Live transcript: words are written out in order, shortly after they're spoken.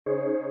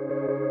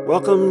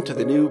Welcome to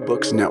the New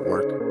Books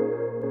Network.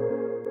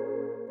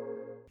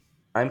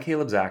 I'm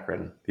Caleb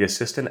Zachrin, the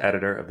assistant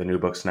editor of the New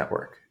Books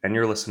Network, and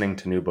you're listening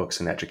to New Books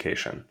in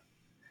Education.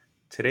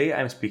 Today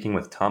I'm speaking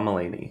with Tom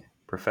Mullaney,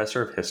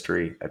 professor of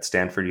history at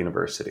Stanford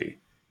University,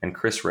 and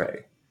Chris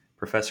Ray,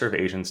 professor of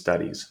Asian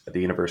Studies at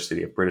the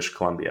University of British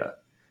Columbia,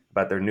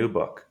 about their new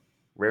book,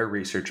 Where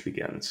Research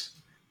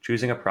Begins: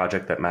 Choosing a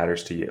Project That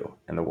Matters to You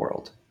and the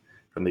World,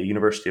 from the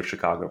University of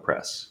Chicago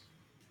Press.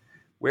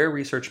 Where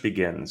Research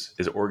Begins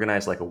is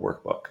organized like a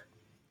workbook.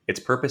 Its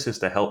purpose is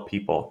to help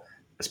people,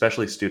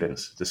 especially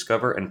students,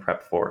 discover and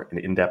prep for an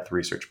in-depth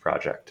research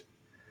project.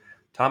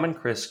 Tom and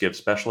Chris give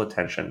special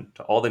attention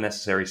to all the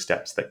necessary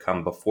steps that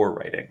come before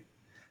writing,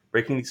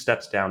 breaking these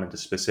steps down into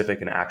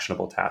specific and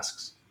actionable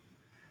tasks.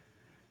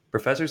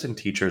 Professors and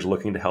teachers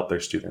looking to help their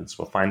students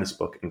will find this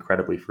book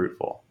incredibly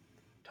fruitful.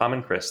 Tom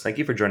and Chris, thank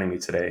you for joining me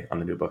today on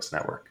the New Books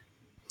Network.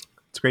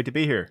 It's great to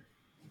be here.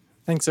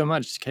 Thanks so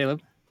much,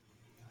 Caleb.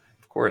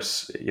 Of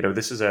course,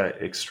 this is an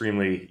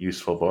extremely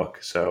useful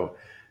book, so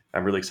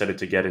I'm really excited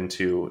to get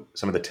into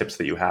some of the tips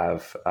that you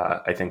have.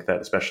 I think that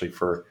especially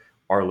for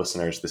our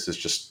listeners, this is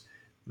just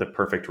the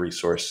perfect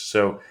resource.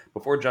 So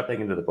before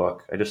jumping into the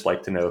book, I'd just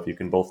like to know if you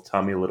can both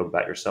tell me a little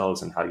about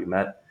yourselves and how you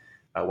met.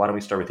 Why don't we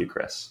start with you,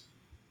 Chris?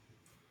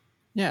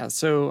 Yeah,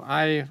 so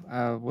I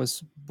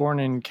was born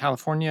in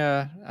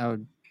California,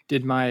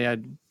 did my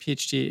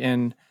PhD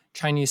in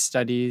Chinese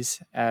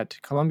studies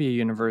at Columbia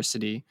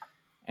University,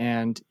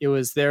 and it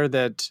was there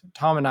that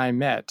Tom and I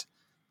met.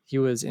 He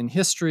was in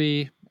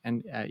history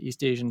and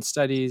East Asian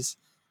studies,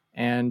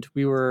 and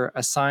we were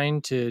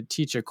assigned to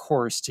teach a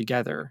course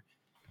together,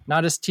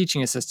 not as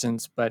teaching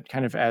assistants, but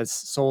kind of as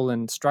sole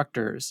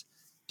instructors,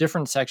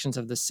 different sections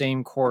of the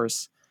same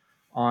course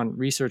on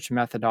research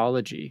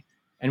methodology.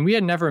 And we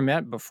had never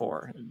met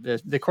before.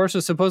 The course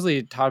was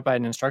supposedly taught by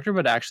an instructor,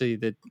 but actually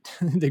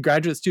the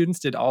graduate students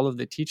did all of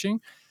the teaching.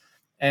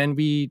 And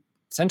we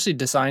essentially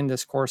designed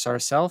this course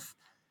ourselves.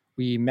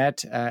 We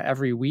met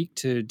every week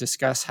to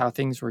discuss how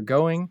things were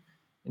going,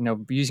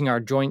 using our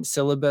joint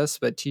syllabus,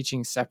 but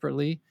teaching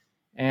separately.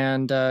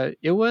 And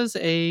it was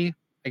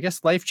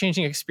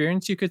life-changing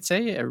experience, you could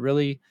say. It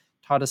really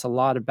taught us a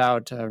lot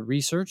about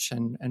research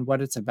and what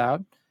it's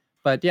about.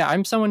 But yeah,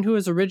 I'm someone who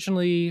was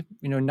originally,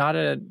 not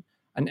an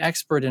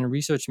expert in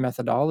research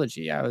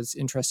methodology. I was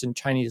interested in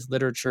Chinese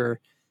literature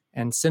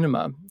and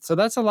cinema. So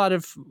that's a lot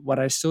of what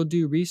I still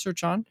do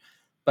research on.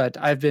 But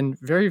I've been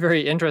very,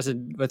 very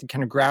interested with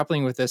kind of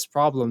grappling with this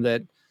problem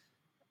that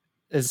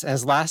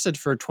has lasted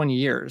for 20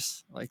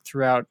 years, like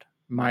throughout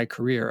my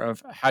career,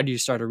 of how do you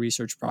start a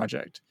research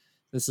project?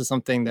 This is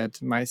something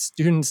that my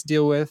students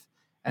deal with,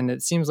 and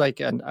it seems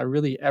like a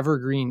really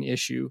evergreen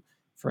issue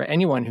for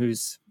anyone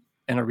who's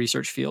in a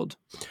research field.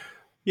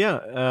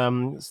 Yeah,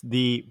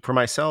 for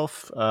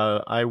myself,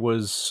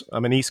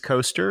 I'm an East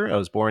Coaster. I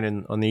was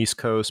born on the East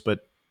Coast,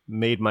 but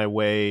made my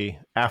way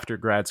after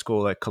grad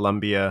school at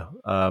Columbia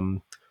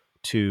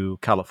to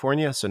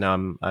California. So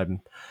now I've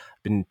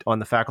been on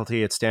the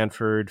faculty at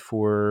Stanford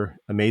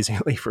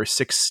amazingly for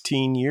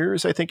 16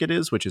 years, I think it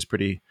is, which is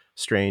pretty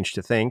strange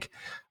to think.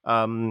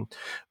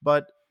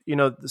 But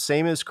the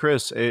same as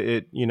Chris,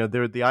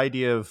 the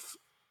idea of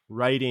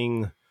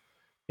writing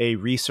a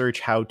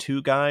research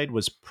how-to guide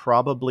was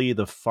probably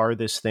the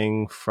farthest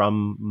thing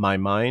from my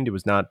mind. It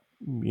was not,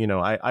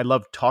 I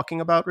love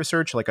talking about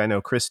research like I know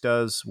Chris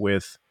does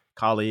with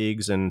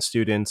colleagues and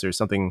students. There's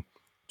something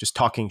just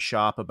talking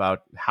shop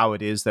about how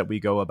it is that we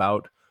go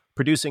about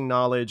producing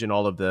knowledge and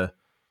all of the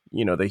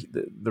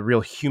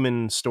real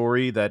human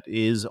story that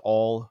is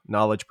all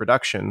knowledge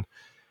production.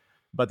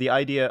 But the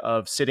idea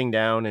of sitting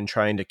down and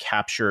trying to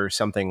capture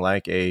something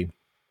like a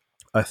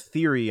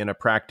theory and a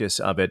practice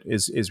of it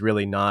is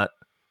really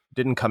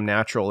didn't come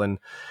natural. And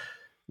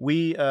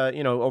we,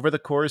 over the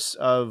course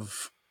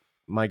of,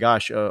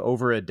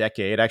 over a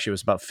decade, actually it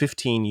was about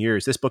 15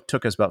 years. This book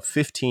took us about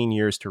 15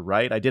 years to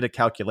write. I did a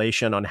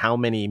calculation on how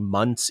many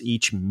months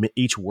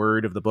each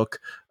word of the book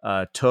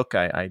took.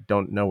 I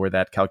don't know where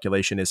that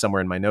calculation is,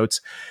 somewhere in my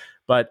notes.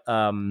 But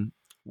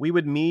we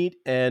would meet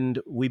and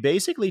we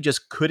basically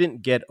just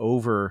couldn't get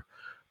over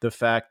the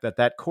fact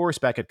that course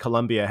back at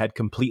Columbia had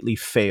completely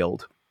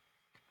failed.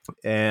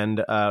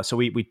 And so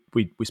we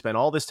spent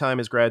all this time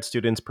as grad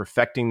students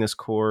perfecting this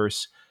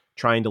course,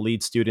 trying to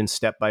lead students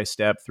step by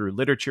step through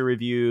literature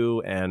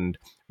review and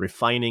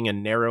refining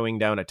and narrowing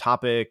down a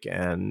topic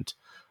and,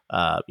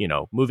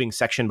 moving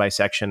section by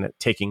section,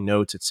 taking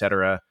notes,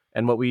 etc.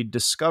 And what we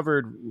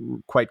discovered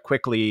quite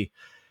quickly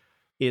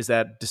is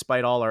that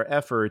despite all our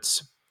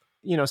efforts,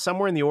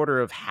 somewhere in the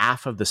order of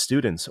half of the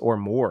students or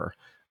more,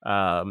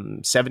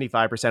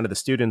 75% of the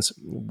students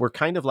were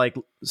kind of like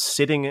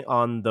sitting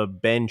on the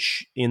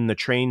bench in the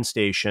train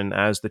station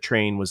as the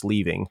train was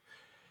leaving.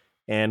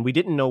 And we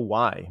didn't know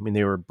why. I mean,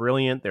 they were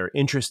brilliant. They were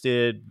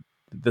interested.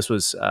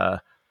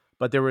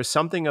 But there was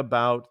something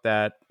about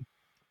that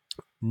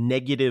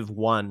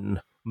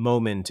 -1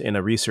 moment in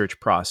a research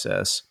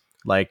process,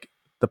 like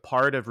the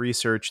part of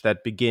research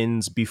that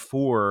begins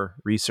before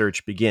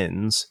research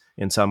begins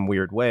in some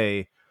weird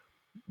way,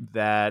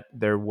 that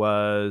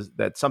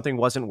something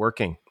wasn't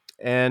working.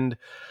 And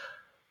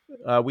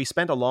we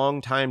spent a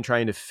long time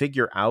trying to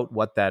figure out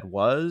what that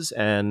was.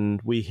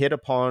 And we hit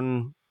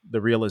upon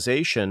the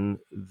realization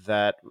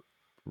that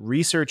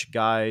research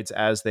guides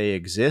as they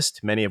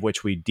exist, many of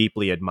which we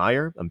deeply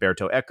admire,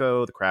 Umberto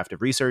Eco, The Craft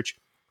of Research,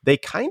 they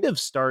kind of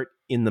start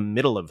in the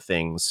middle of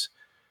things,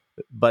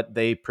 but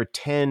they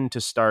pretend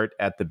to start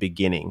at the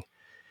beginning.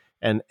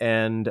 And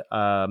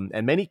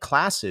many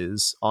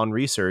classes on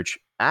research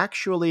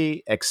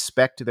actually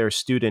expect their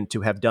student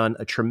to have done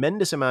a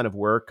tremendous amount of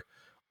work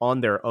on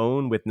their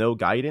own with no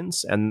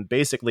guidance. And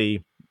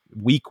basically,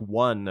 week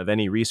one of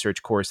any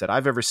research course that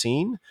I've ever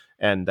seen,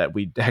 and that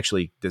we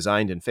actually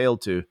designed and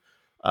failed to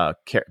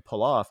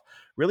pull off,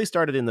 really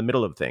started in the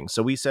middle of things.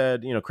 So we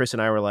said, Chris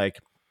and I were like,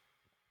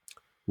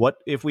 what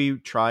if we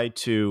tried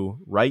to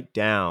write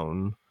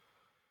down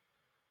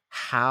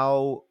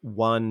how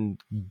one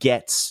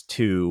gets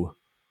to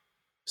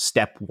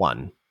step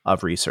one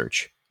of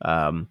research?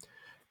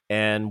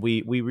 And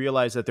we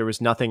realized that there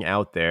was nothing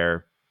out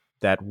there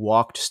that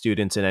walked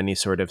students in any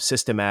sort of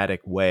systematic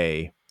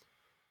way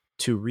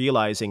to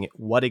realizing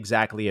what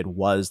exactly it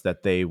was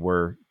that they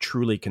were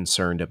truly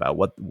concerned about,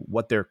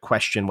 what their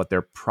question, what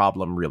their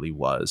problem really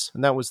was.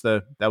 And that was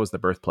the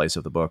birthplace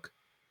of the book.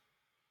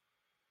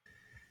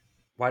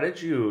 Why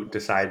did you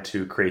decide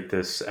to create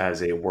this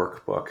as a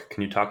workbook?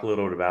 Can you talk a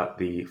little bit about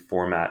the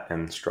format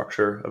and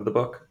structure of the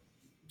book?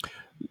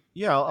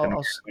 Yeah,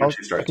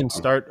 I can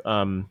start.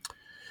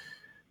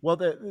 Well,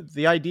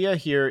 the idea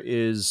here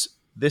is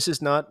this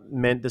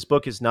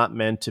book is not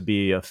meant to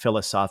be a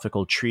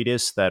philosophical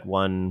treatise that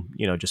one,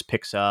 just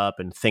picks up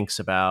and thinks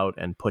about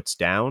and puts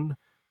down.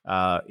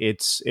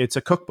 It's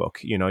a cookbook.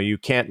 You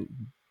can't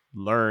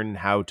learn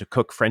how to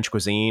cook French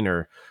cuisine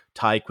or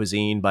Thai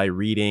cuisine by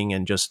reading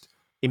and just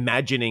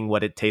imagining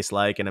what it tastes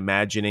like and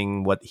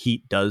imagining what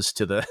heat does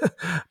to the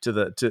to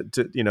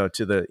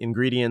the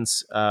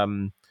ingredients.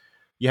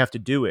 You have to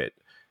do it.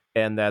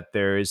 And that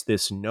there is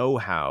this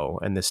know-how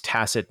and this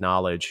tacit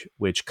knowledge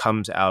which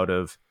comes out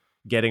of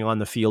getting on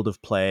the field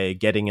of play,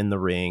 getting in the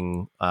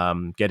ring,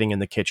 getting in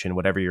the kitchen,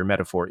 whatever your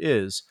metaphor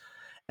is.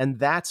 And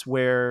that's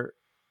where,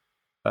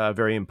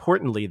 very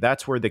importantly,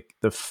 that's where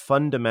the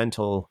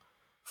fundamental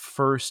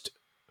first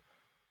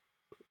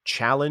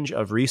challenge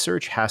of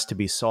research has to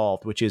be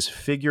solved, which is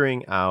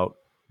figuring out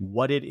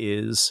what it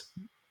is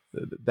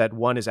that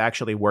one is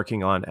actually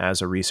working on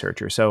as a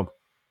researcher. So,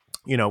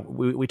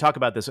 we talk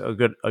about this a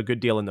good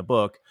deal in the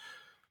book,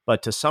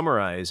 but to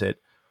summarize it,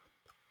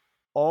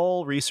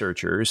 all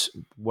researchers,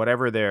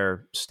 whatever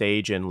their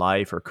stage in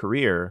life or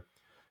career,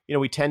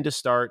 we tend to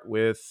start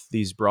with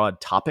these broad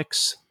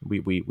topics.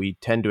 We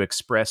tend to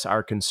express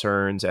our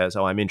concerns as,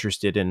 I'm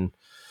interested in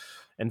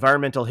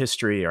environmental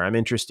history, or I'm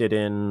interested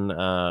in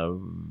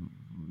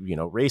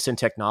race and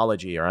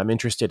technology, or I'm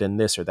interested in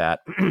this or that.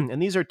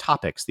 And these are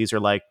topics. These are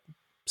like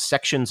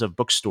sections of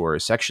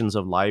bookstores, sections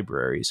of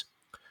libraries.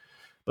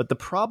 But the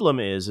problem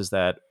is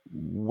that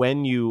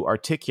when you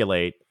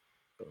articulate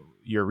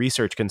your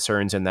research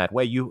concerns in that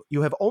way, you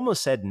have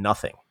almost said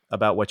nothing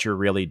about what you're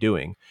really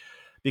doing.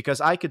 Because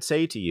I could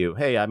say to you,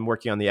 hey, I'm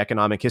working on the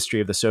economic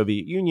history of the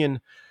Soviet Union,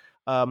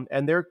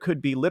 and there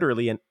could be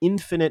literally an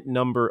infinite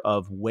number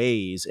of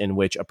ways in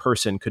which a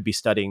person could be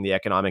studying the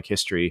economic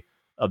history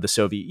of the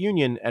Soviet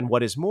Union. And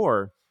what is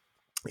more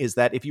is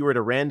that if you were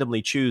to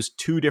randomly choose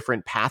two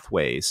different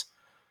pathways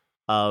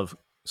of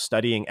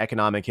studying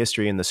economic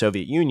history in the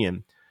Soviet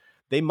Union,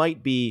 they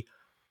might be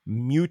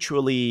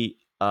mutually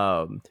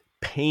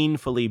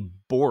painfully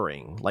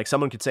boring. Like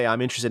someone could say,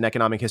 I'm interested in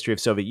economic history of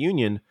Soviet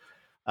Union,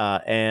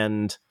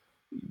 and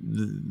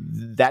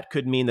that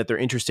could mean that they're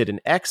interested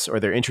in X or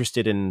they're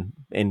interested in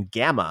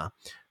gamma,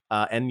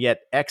 and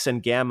yet X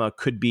and gamma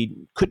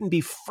couldn't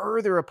be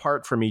further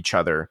apart from each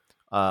other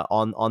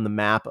on the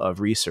map of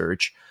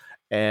research,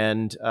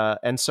 and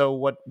so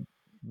what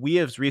we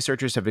as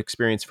researchers have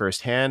experienced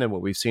firsthand, and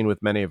what we've seen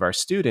with many of our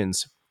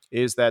students,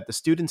 is that the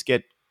students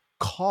get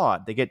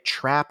caught, they get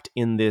trapped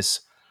in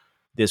this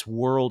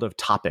world of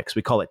topics.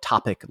 We call it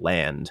topic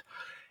land,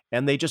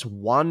 and they just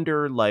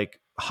wander like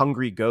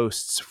hungry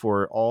ghosts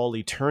for all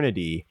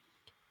eternity,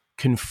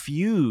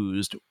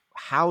 confused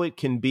how it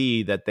can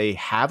be that they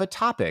have a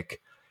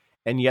topic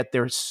and yet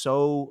they're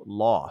so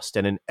lost.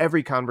 And in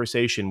every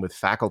conversation with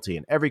faculty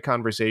and every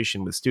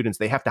conversation with students,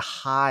 they have to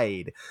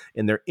hide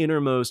in their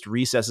innermost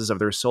recesses of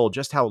their soul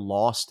just how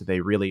lost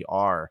they really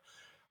are.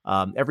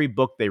 Every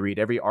book they read,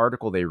 every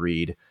article they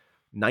read,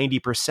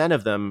 90%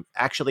 of them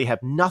actually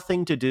have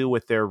nothing to do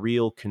with their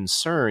real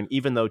concern,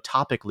 even though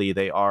topically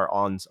they are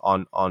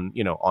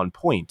on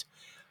point.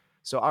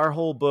 So our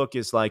whole book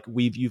is like,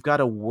 you've got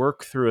to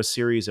work through a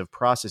series of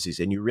processes,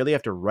 and you really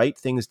have to write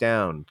things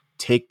down,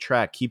 keep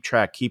track,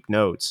 keep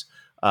notes.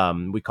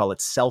 We call it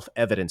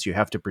self-evidence. You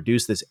have to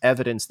produce this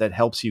evidence that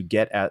helps you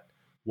get at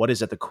what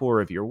is at the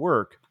core of your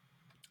work.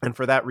 And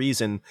for that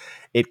reason,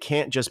 it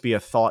can't just be a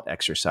thought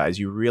exercise.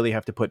 You really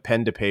have to put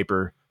pen to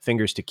paper,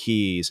 fingers to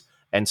keys,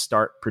 and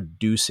start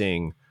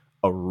producing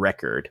a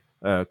record.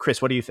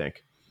 Chris, what do you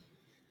think?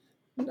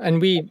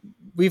 And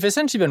we've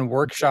essentially been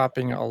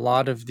workshopping a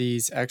lot of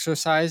these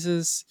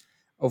exercises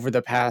over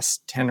the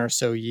past 10 or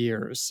so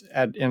years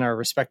in our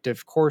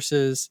respective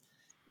courses,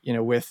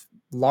 with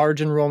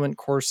large enrollment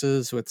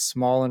courses, with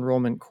small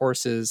enrollment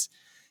courses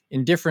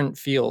in different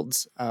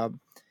fields.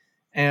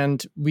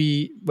 And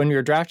when we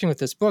were drafting with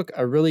this book,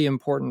 a really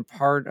important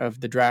part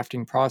of the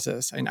drafting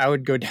process, and I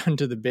would go down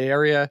to the Bay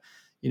Area,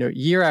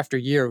 year after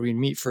year, we'd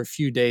meet for a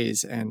few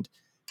days and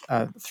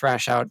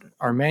thrash out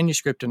our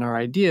manuscript and our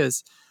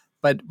ideas.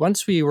 But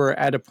once we were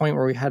at a point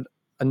where we had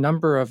a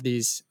number of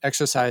these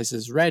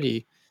exercises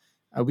ready,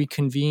 we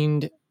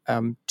convened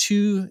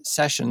 2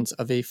 sessions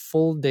of a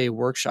full day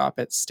workshop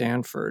at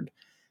Stanford,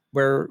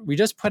 where we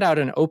just put out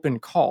an open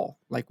call.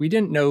 Like, we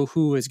didn't know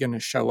who was going to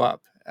show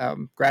up,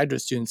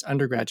 graduate students,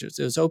 undergraduates.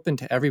 It was open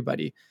to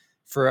everybody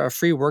for a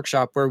free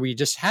workshop where we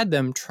just had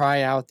them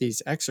try out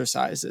these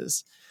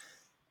exercises.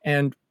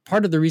 And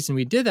part of the reason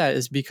we did that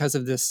is because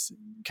of this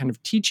kind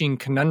of teaching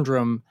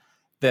conundrum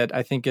that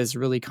I think is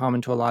really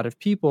common to a lot of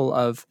people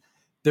of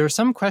there are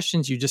some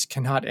questions you just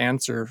cannot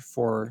answer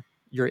for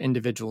your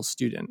individual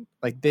student.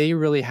 Like, they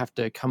really have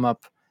to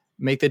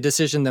make the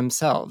decision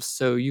themselves.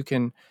 So you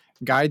can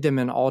guide them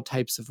in all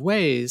types of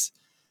ways.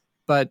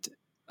 But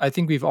I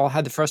think we've all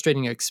had the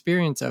frustrating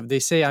experience of, they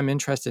say, I'm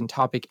interested in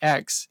topic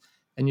X.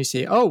 And you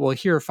say, oh, well,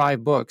 here are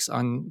 5 books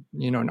on,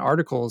 and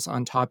articles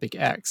on topic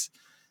X.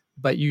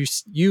 But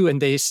you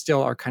and they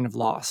still are kind of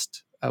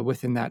lost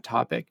within that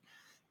topic.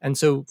 And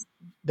so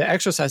the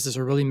exercises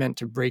are really meant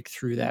to break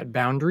through that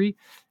boundary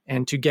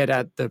and to get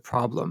at the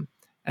problem.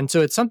 And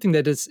so it's something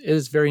that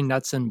is very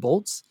nuts and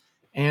bolts.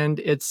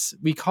 And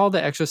we call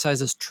the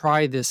exercises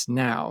Try This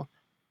Now,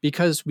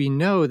 because we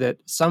know that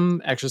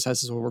some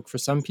exercises will work for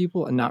some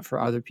people and not for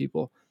other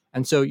people.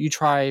 And so you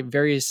try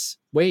various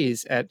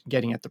ways at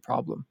getting at the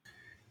problem.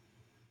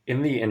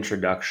 In the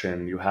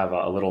introduction, you have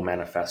a little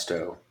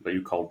manifesto that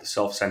you called the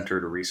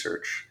Self-Centered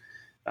Research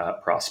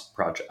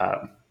Project.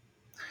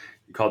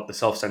 You call it the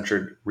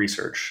Self-Centered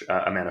Research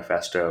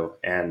Manifesto,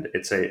 and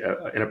it's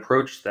an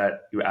approach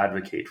that you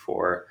advocate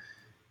for.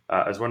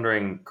 I was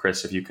wondering,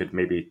 Chris, if you could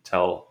maybe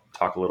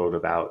talk a little bit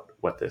about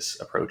what this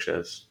approach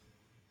is.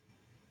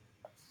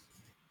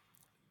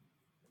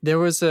 There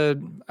was a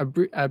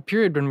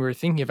period when we were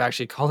thinking of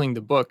actually calling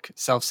the book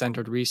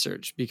Self-Centered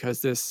Research,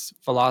 because this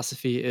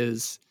philosophy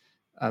is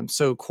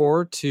so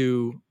core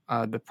to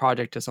the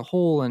project as a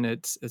whole, and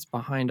it's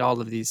behind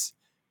all of these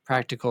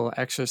practical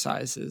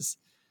exercises.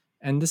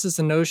 And this is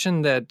the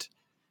notion that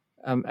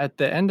at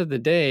the end of the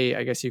day,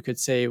 I guess you could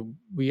say,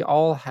 we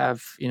all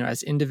have,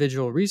 as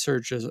individual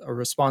researchers, a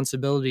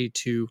responsibility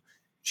to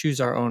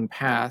choose our own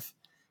path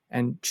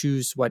and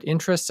choose what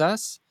interests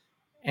us,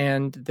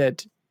 and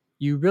that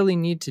you really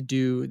need to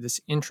do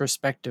this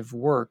introspective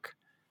work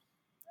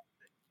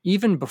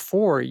even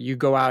before you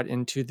go out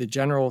into the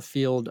general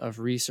field of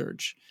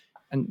research.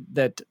 And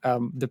that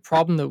the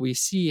problem that we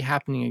see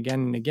happening again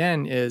and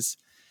again is,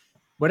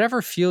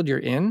 whatever field you're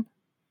in,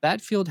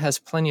 that field has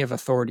plenty of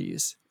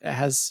authorities. It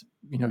has,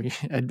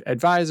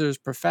 advisors,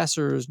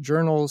 professors,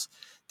 journals,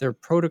 their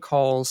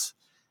protocols.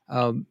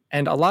 And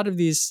a lot of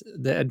the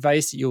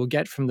advice that you will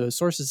get from those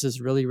sources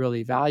is really,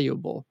 really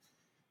valuable.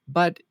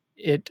 But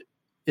it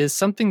is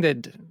something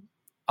that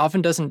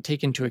often doesn't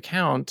take into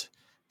account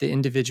the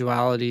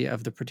individuality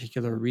of the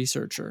particular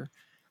researcher.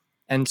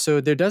 And so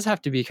there does have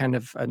to be kind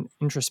of an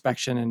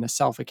introspection and a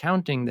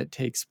self-accounting that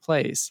takes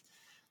place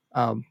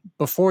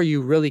before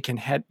you really can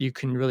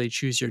really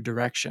choose your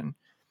direction.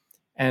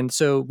 And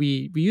so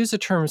we use the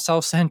term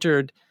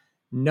self-centered,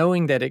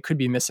 knowing that it could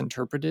be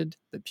misinterpreted,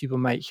 that people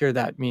might hear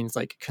that means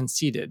like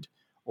conceited,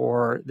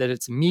 or that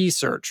it's me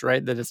search,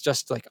 right? That it's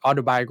just like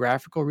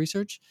autobiographical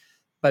research.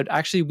 But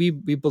actually, we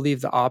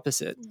believe the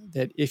opposite,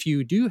 that if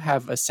you do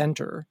have a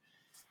center,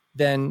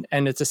 and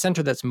it's a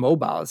center that's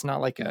mobile, it's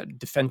not like a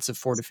defensive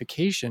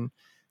fortification,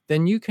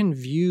 then you can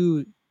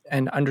view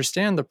and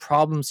understand the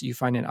problems that you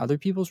find in other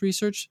people's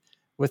research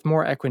with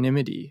more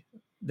equanimity,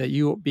 that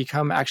you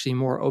become actually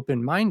more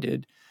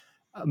open-minded,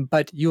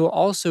 but you will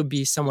also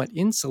be somewhat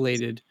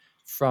insulated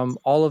from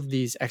all of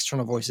these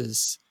external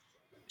voices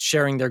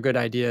sharing their good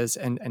ideas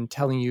and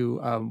telling you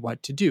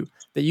what to do,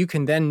 that you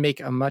can then make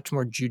a much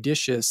more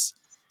judicious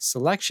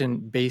selection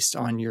based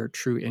on your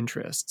true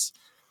interests.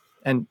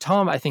 And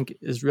Tom, I think,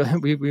 is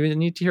really, we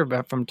need to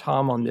hear from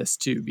Tom on this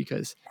too,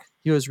 because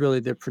he was really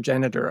the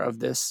progenitor of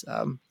this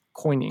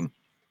coining.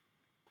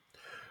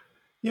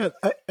 Yeah,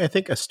 I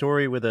think there's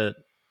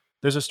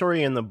a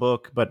story in the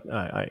book, but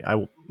I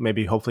will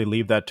maybe hopefully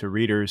leave that to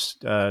readers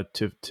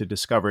to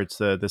discover. It's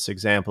this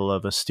example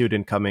of a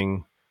student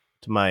coming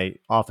to my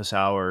office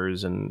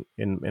hours and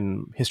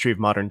in history of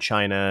modern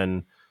China,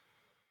 and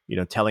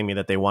telling me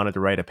that they wanted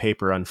to write a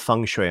paper on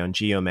feng shui, on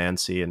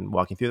geomancy, and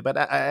walking through it. But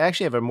I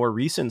actually have a more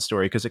recent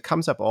story because it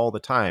comes up all the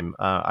time.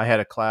 I had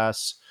a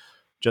class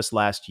just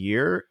last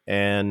year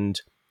and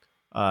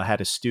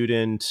had a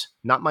student,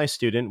 not my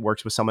student,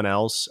 works with someone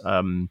else.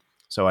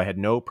 So I had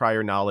no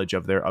prior knowledge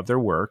of their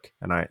work,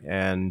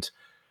 and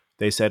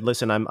they said,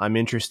 "Listen, I'm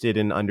interested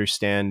in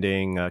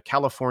understanding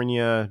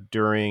California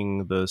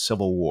during the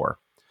Civil War."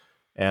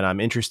 And I'm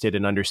interested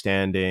in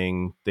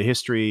understanding the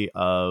history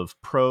of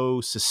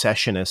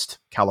pro-secessionist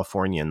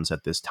Californians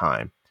at this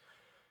time.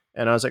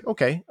 And I was like,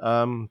 okay,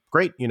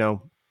 great,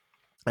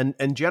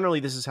 and generally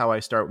this is how I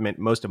start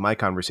most of my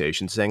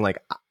conversations, saying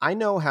like, I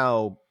know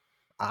how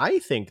I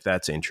think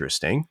that's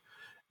interesting,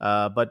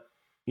 but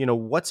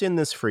what's in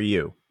this for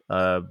you?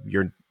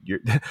 You're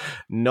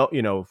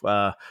no,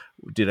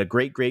 did a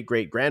great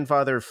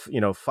grandfather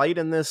fight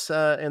in this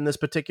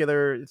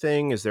particular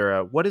thing? Is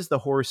there what is the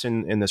horse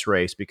in this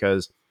race?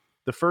 Because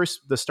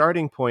the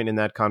starting point in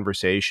that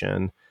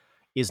conversation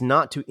is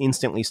not to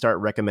instantly start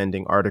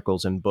recommending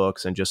articles and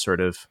books and just sort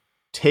of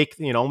take,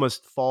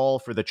 almost fall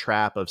for the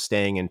trap of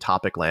staying in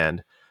topic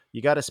land.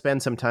 You got to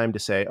spend some time to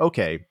say,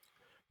 okay,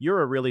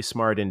 you're a really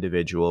smart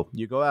individual.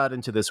 You go out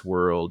into this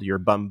world, you're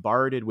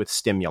bombarded with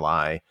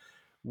stimuli.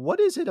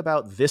 What is it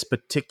about this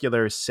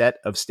particular set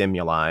of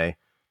stimuli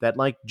that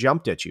like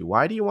jumped at you?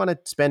 Why do you want to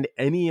spend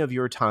any of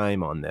your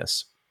time on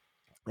this?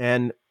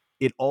 And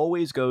it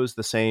always goes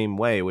the same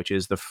way, which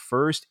is the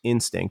first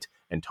instinct,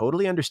 and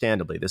totally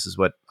understandably, this is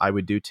what I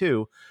would do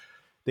too.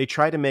 They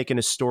try to make an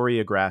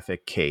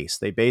historiographic case.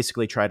 They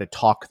basically try to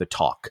talk the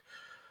talk.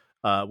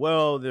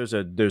 Well, there's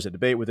a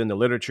debate within the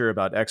literature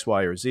about X,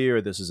 Y, or Z,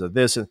 or this is a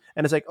this. And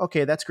it's like,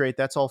 okay, that's great.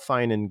 That's all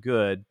fine and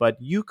good. But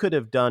you could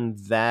have done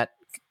that,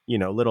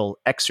 little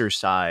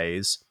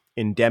exercise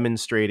in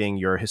demonstrating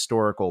your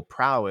historical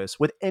prowess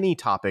with any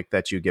topic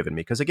that you've given me.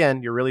 Because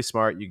again, you're really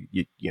smart.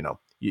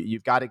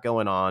 You've got it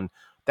going on.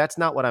 That's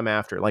not what I'm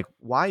after. Like,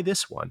 why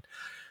this one?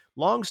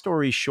 Long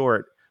story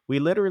short, we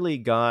literally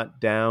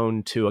got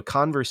down to a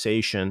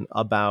conversation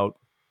about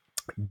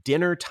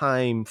dinner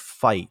time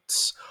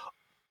fights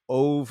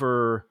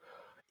over,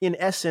 in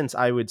essence,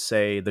 I would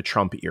say the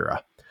Trump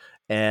era,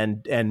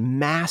 and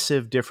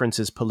massive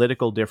differences,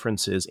 political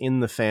differences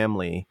in the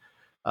family,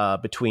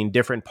 between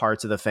different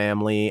parts of the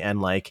family.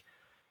 And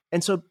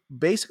so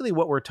basically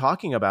what we're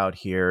talking about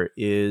here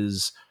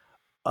is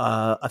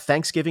a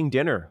Thanksgiving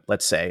dinner,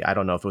 let's say. I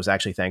don't know if it was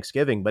actually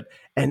Thanksgiving, but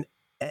and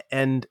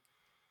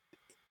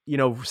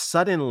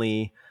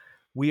suddenly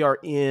we are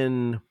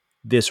in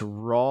this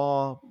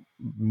raw,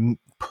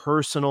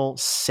 personal,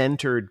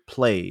 centered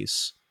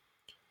place,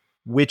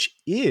 which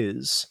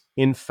is,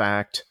 in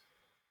fact,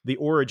 the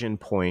origin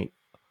point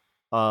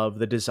of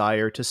the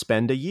desire to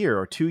spend a year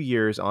or 2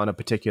 years on a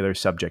particular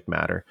subject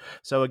matter.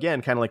 So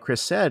again, kind of like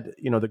Chris said,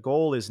 the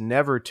goal is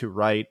never to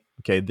write,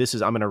 okay, I'm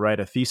going to write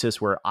a thesis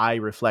where I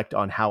reflect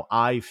on how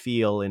I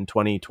feel in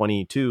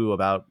 2022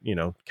 about,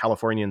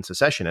 Californian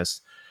secessionists.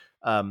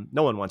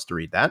 No one wants to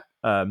read that,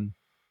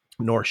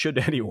 nor should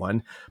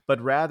anyone, but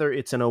rather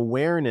it's an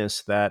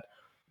awareness that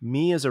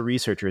me as a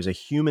researcher, as a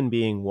human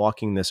being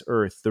walking this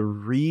earth, the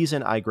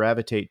reason I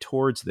gravitate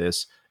towards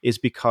this is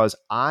because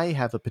I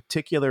have a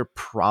particular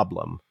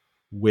problem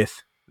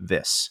with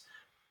this.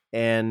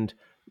 And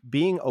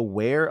being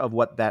aware of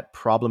what that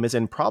problem is,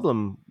 and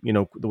problem,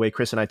 the way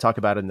Chris and I talk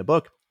about it in the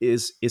book,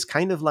 is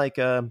kind of like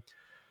a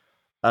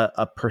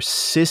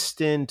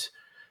persistent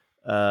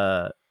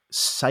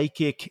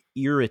psychic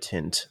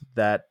irritant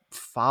that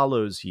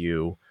follows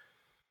you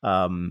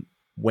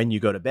when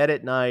you go to bed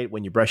at night,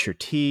 when you brush your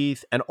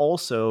teeth, and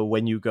also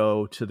when you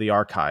go to the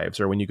archives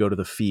or when you go to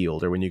the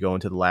field or when you go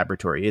into the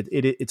laboratory.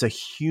 It's a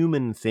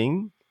human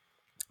thing.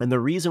 And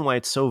the reason why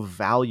it's so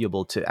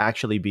valuable to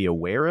actually be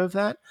aware of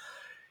that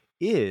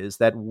is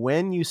that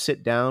when you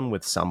sit down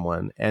with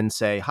someone and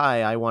say,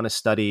 hi, I want to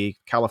study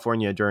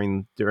California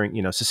during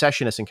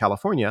secessionists in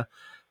California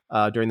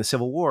during the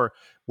Civil War,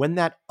 when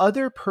that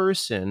other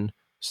person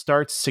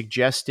starts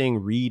suggesting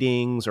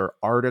readings or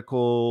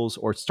articles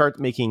or start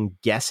making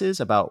guesses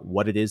about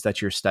what it is that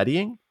you're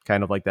studying,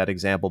 kind of like that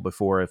example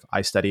before, if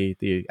I study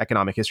the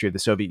economic history of the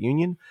Soviet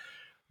Union,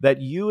 that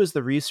you as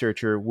the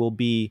researcher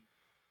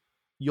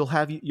you'll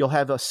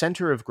have a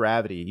center of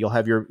gravity. You'll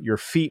have your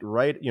feet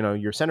right,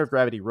 your center of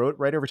gravity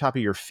right over top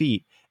of your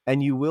feet,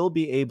 and you will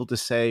be able to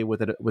say with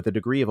a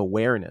degree of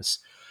awareness,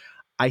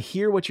 I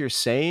hear what you're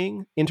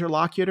saying,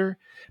 interlocutor,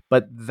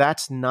 but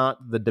that's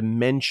not the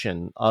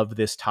dimension of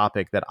this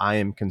topic that I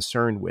am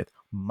concerned with.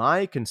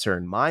 My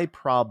concern, my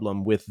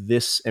problem with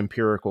this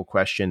empirical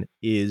question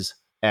is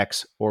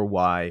X or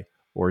Y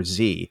or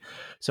Z.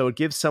 So it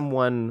gives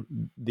someone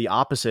the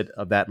opposite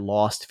of that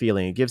lost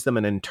feeling. It gives them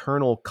an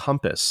internal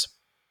compass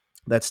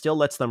that still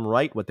lets them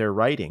write what they're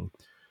writing,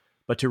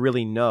 but to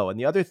really know. And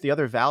the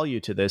other value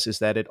to this is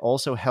that it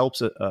also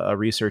helps a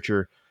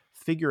researcher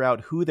figure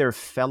out who their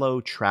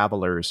fellow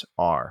travelers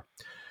are.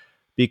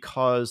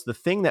 Because the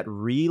thing that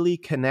really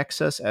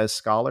connects us as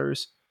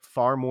scholars,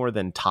 far more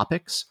than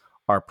topics,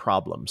 are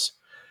problems.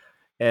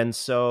 And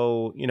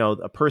so,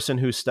 a person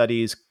who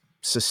studies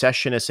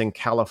secessionists in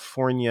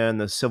California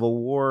and the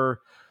Civil War,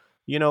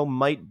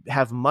 might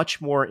have much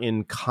more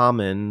in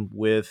common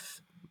with,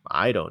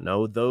 I don't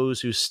know,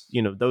 those who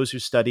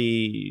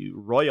study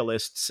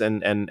royalists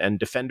and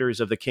defenders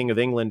of the King of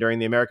England during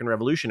the American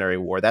Revolutionary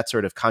War, that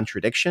sort of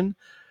contradiction,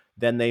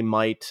 than they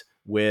might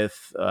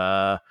with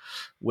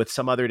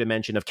some other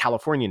dimension of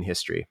Californian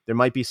history. There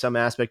might be some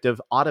aspect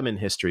of Ottoman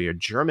history or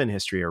German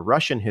history or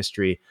Russian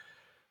history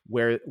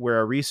where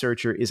a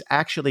researcher is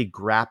actually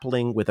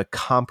grappling with a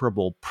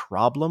comparable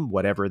problem,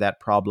 whatever that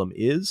problem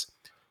is,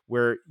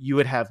 where you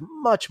would have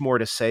much more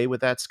to say with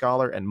that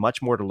scholar and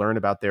much more to learn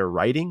about their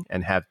writing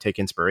and take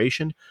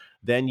inspiration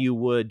than you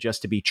would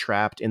just to be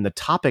trapped in the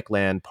topic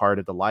land part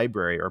of the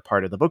library or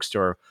part of the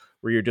bookstore,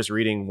 where you're just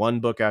reading one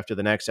book after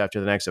the next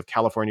of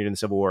California in the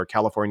Civil War,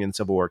 California in the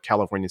Civil War,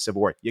 California in the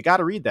Civil War. You got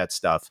to read that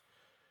stuff.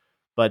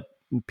 But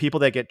people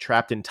that get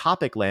trapped in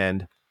topic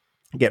land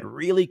get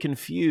really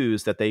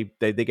confused that they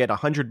get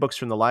 100 books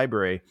from the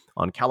library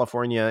on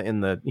California in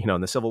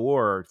the Civil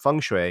War or feng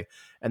shui,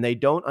 and they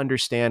don't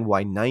understand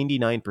why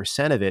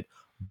 99% of it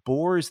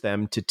bores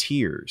them to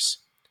tears.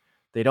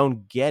 They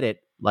don't get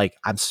it. Like,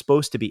 I'm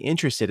supposed to be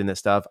interested in this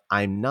stuff.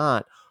 I'm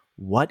not.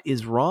 What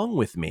is wrong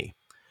with me?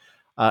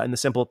 And the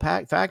simple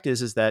fact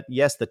is that,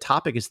 yes, the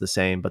topic is the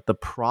same, but the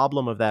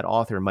problem of that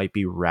author might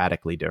be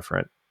radically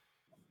different.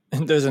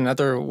 And there's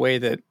another way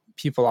that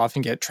people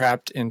often get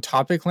trapped in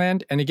topic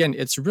land. And again,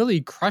 it's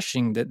really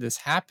crushing that this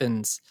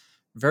happens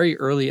very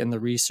early in the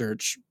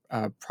research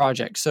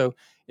project. So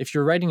if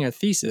you're writing a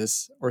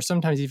thesis or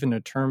sometimes even a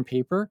term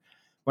paper,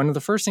 one of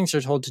the first things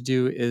you're told to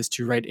do is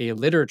to write a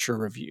literature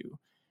review,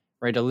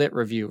 write a lit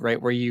review,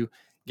 right? Where you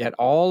get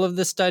all of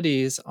the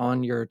studies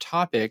on your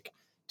topic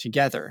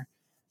together.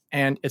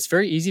 And it's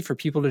very easy for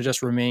people to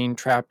just remain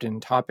trapped in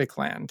topic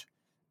land.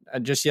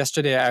 Just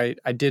yesterday,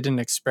 I did an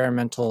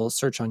experimental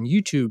search on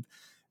YouTube,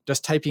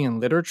 just typing in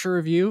literature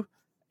review,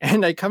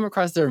 and I come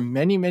across there are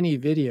many, many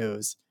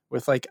videos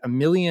with like 1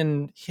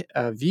 million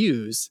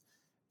views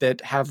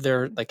that have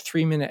their like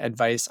 3-minute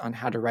advice on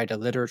how to write a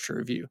literature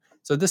review.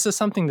 So this is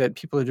something that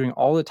people are doing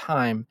all the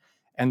time,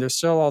 and there's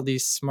still all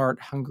these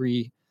smart,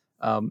 hungry,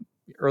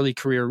 early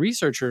career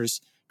researchers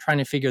trying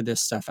to figure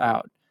this stuff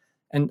out.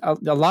 And a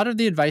lot of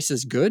the advice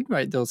is good,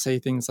 right? They'll say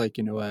things like,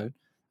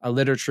 a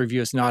literature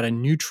review is not a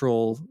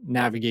neutral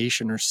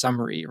navigation or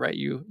summary, right?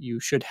 You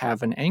should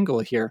have an angle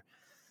here.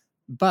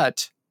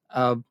 But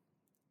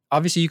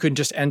obviously, you could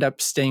just end up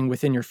staying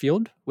within your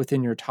field,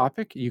 within your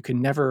topic. You can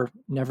never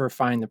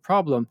find the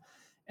problem.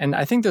 And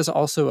I think there's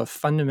also a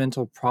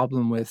fundamental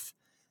problem with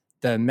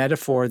the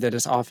metaphor that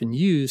is often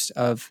used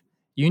of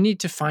you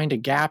need to find a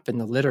gap in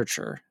the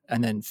literature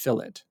and then fill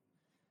it,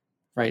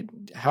 right?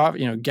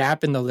 However,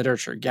 gap in the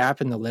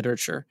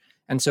literature.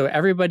 And so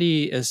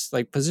everybody is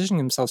like positioning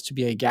themselves to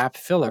be a gap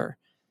filler.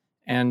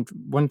 And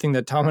one thing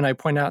that Tom and I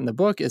point out in the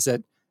book is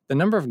that the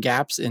number of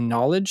gaps in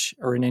knowledge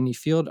or in any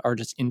field are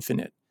just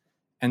infinite.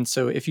 And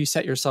so if you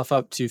set yourself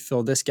up to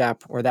fill this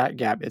gap or that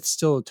gap, it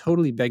still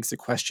totally begs the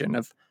question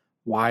of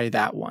why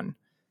that one,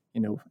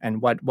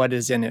 and what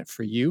is in it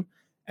for you.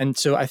 And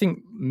so I think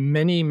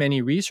many,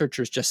 many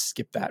researchers just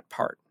skip that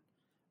part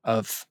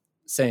of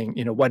saying,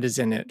 what is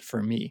in it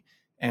for me?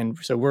 And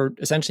so we're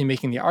essentially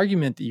making the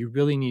argument that you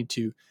really need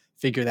to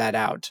figure that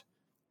out.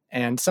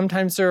 And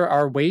sometimes there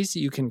are ways that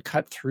you can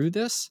cut through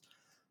this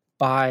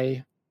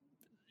by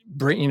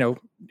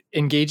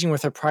engaging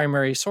with a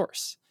primary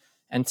source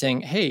and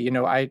saying, hey,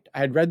 I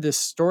had read this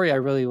story, I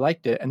really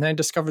liked it. And then I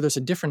discovered there's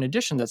a different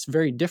edition that's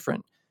very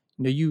different.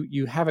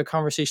 You have a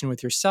conversation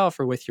with yourself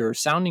or with your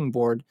sounding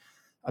board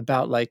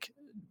about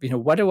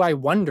what do I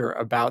wonder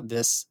about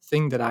this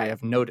thing that I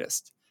have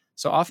noticed?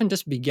 So often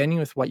just beginning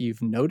with what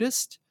you've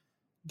noticed,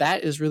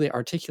 that is really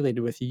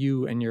articulated with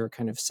you and your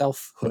kind of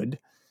selfhood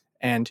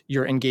and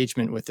your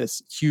engagement with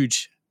this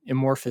huge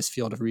amorphous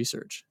field of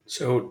research.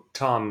 So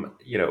Tom,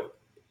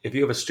 if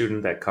you have a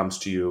student that comes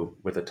to you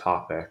with a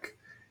topic,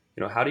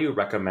 how do you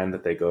recommend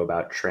that they go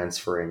about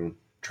transforming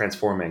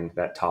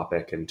that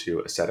topic into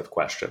a set of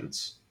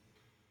questions?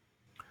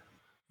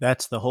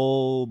 That's the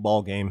whole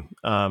ball game.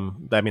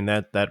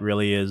 That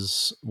really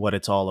is what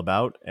it's all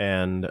about.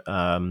 And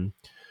the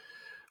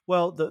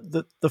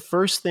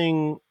first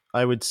thing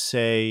I would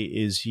say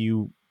is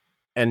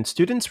and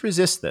students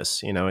resist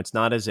this. It's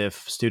not as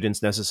if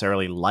students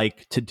necessarily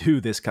like to do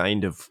this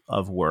kind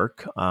of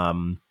work,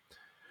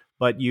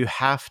 but you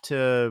have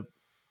to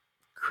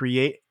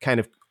create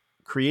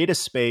a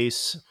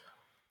space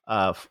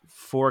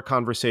for a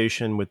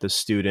conversation with the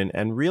student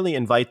and really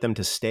invite them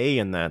to stay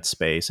in that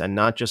space and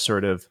not just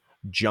sort of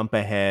jump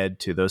ahead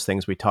to those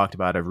things we talked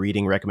about of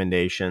reading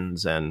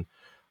recommendations and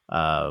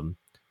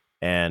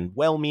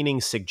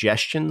well-meaning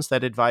suggestions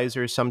that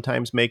advisors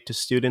sometimes make to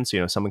students.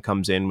 Someone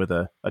comes in with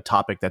a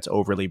topic that's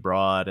overly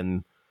broad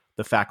and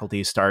the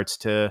faculty starts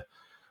to,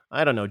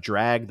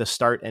 drag the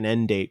start and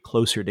end date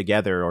closer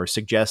together or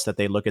suggest that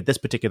they look at this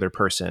particular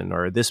person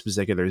or this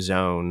particular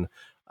zone.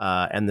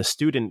 And the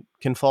student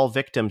can fall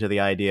victim to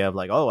the idea of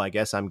I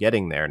guess I'm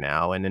getting there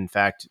now. And in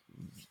fact,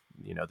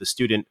 the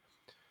student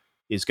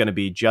is going to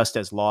be just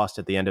as lost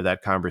at the end of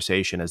that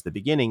conversation as the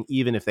beginning,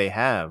 even if they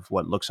have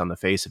what looks on the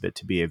face of it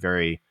to be a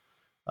very,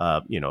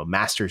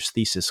 master's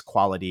thesis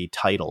quality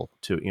title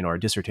to, or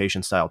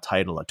dissertation style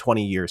title, a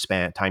 20-year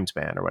time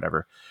span or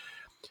whatever.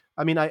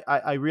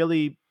 I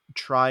really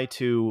try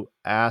to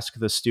ask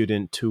the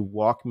student to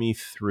walk me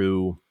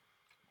through.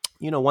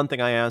 One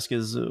thing I ask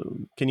is,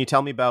 can you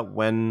tell me about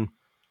when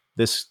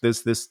this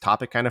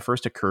topic kind of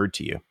first occurred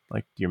to you?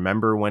 Do you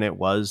remember when it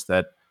was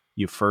that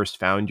you first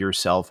found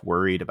yourself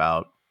worried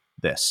about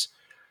this?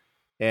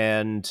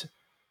 And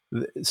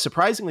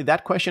surprisingly,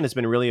 that question has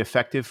been really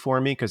effective for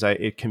me because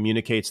it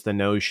communicates the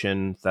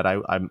notion that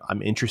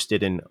I'm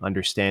interested in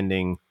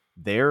understanding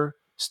their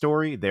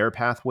story, their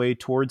pathway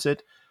towards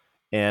it,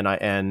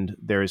 and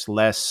there's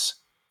less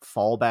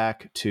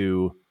fallback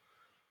to,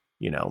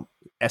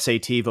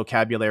 SAT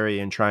vocabulary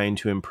and trying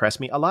to impress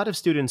me. A lot of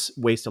students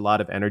waste a lot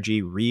of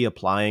energy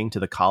reapplying to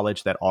the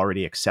college that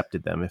already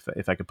accepted them,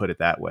 if I could put it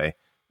that way.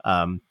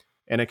 And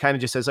it kind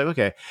of just says like,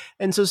 okay.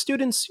 And so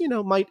students,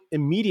 might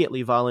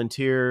immediately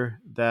volunteer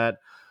that,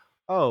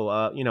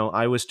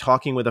 I was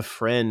talking with a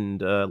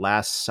friend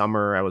last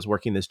summer. I was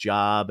working this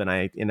job, and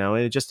I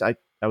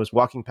was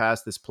walking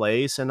past this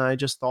place, and I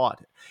just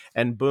thought,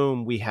 and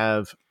boom, we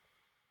have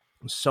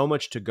so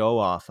much to go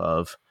off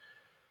of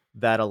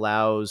that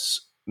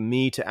allows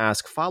me to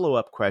ask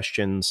follow-up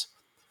questions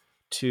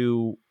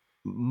to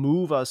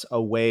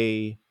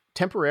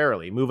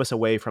temporarily move us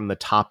away from the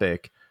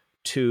topic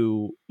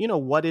to,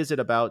 what is it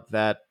about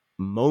that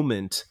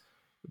moment,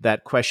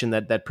 that question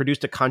that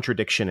produced a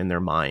contradiction in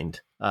their mind.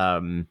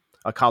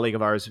 A colleague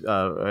of ours,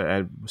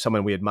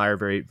 someone we admire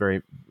very,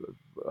 very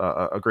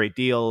a great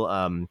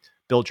deal,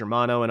 Bill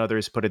Germano and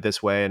others put it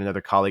this way, and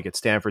another colleague at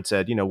Stanford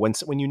said,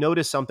 when you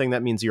notice something,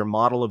 that means your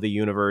model of the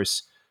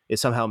universe is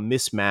somehow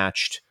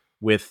mismatched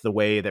with the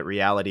way that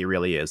reality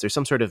really is. There's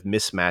some sort of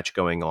mismatch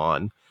going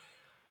on.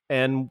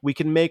 And we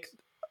can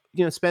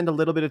spend a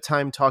little bit of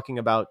time talking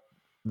about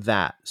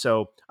that.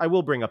 So I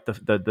will bring up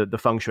the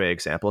feng shui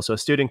example. So a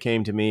student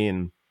came to me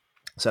and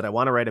said, I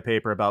want to write a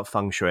paper about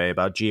feng shui,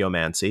 about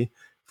geomancy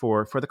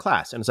for the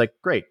class. And it's like,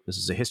 great. This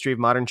is a history of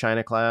modern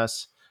China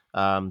class.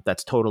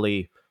 That's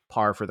totally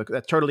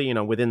that's totally,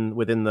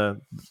 within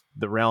the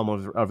realm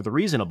of the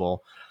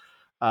reasonable.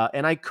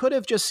 And I could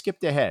have just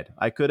skipped ahead.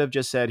 I could have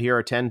just said, here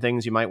are 10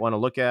 things you might want to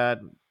look at,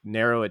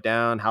 narrow it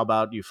down. How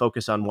about you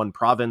focus on one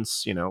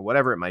province,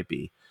 whatever it might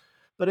be.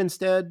 But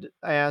instead,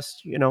 I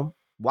asked,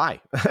 why?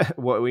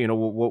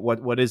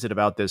 What is it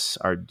about this?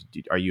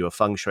 Are you a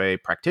feng shui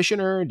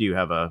practitioner? Do you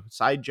have a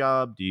side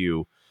job? Do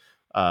you?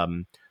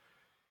 And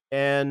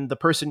the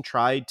person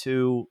tried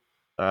to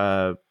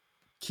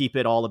keep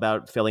it all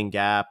about filling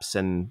gaps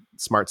and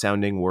smart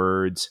sounding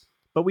words.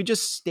 But we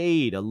just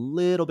stayed a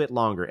little bit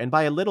longer. And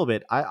by a little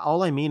bit,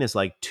 all I mean is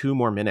like 2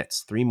 more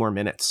minutes, 3 more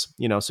minutes,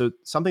 so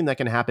something that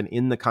can happen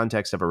in the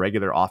context of a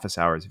regular office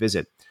hours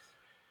visit.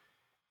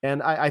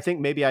 And I think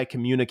maybe I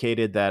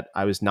communicated that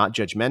I was not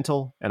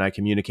judgmental, and I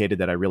communicated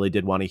that I really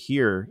did want to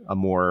hear a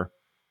more,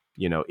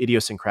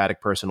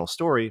 idiosyncratic personal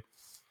story.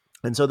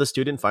 And so the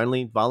student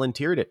finally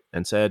volunteered it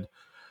and said,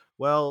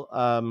 well,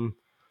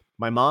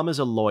 my mom is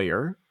a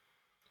lawyer.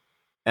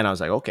 And I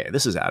was like, okay,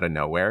 this is out of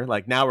nowhere.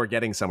 Like, now we're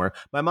getting somewhere.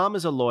 My mom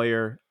is a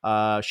lawyer.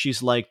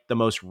 She's like the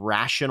most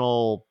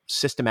rational,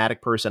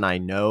 systematic person I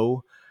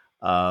know.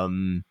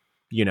 Not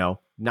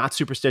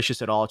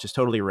superstitious at all, just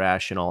totally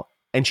rational.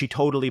 And she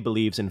totally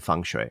believes in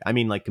feng shui. I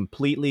mean, like,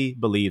 completely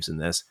believes in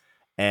this.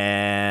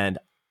 And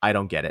I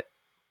don't get it.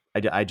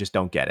 I just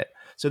don't get it.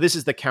 So this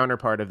is the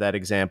counterpart of that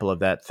example of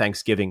that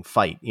Thanksgiving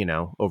fight,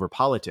 over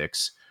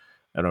politics.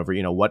 And over,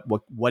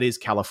 what is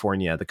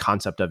California, the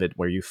concept of it,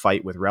 where you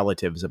fight with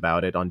relatives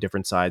about it on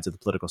different sides of the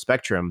political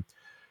spectrum.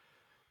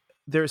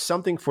 There's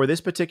something for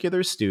this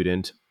particular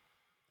student.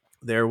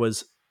 There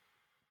was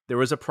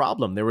a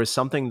problem. There was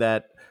something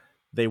that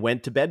they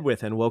went to bed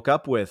with and woke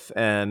up with,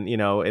 and,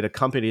 it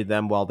accompanied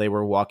them while they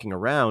were walking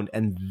around.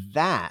 And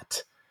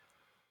that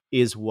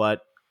is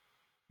what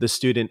the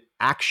student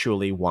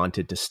actually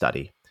wanted to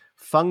study.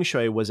 Feng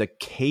shui was a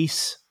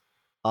case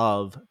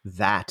of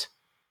that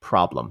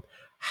problem.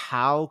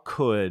 How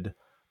could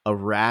a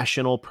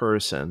rational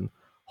person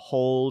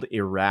hold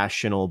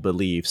irrational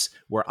beliefs,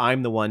 where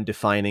I'm the one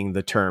defining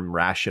the term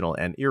rational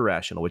and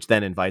irrational, which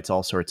then invites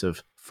all sorts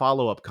of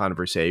follow-up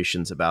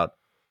conversations about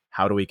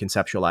how do we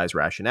conceptualize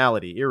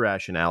rationality,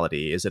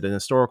 irrationality? Is it an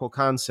historical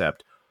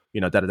concept?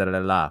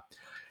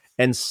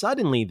 And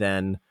suddenly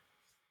then,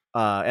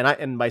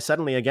 and by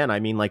suddenly again,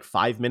 I mean like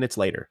 5 minutes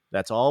later,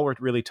 that's all we're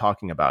really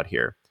talking about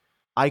here.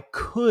 I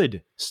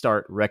could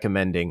start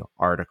recommending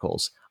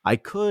articles. I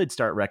could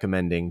start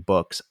recommending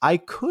books. I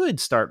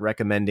could start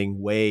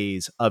recommending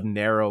ways of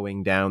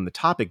narrowing down the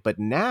topic. But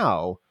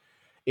now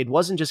it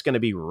wasn't just going to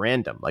be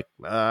random. Like,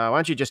 why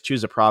don't you just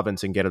choose a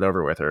province and get it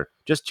over with, or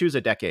just choose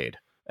a decade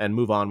and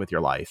move on with your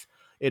life.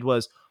 It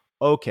was,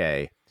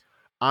 okay,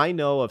 I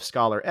know of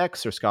scholar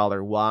X or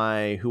scholar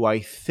Y who I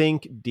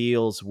think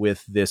deals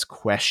with this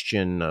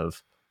question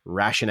of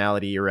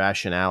rationality,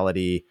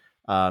 irrationality,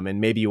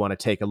 and maybe you want to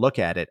take a look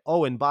at it.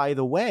 Oh, and by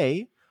the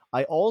way,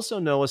 I also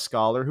know a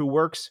scholar who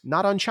works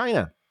not on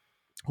China,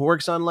 who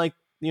works on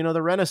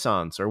the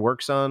Renaissance, or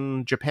works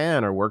on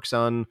Japan, or works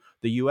on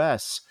the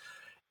US.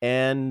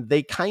 And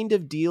they kind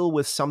of deal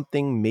with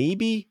something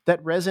maybe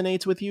that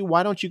resonates with you.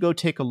 Why don't you go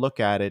take a look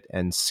at it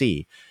and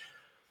see?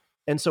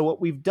 And so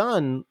what we've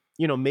done,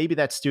 maybe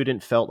that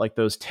student felt like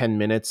those 10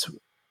 minutes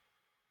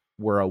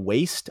were a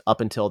waste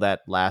up until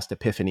that last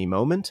epiphany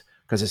moment.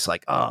 Because it's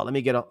like, oh, let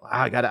me get,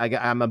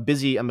 I'm a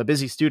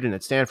busy student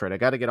at Stanford. I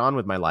got to get on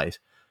with my life.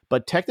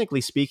 But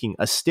technically speaking,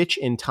 a stitch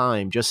in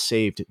time just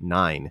saved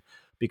 9,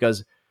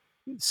 because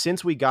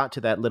since we got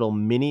to that little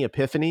mini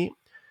epiphany,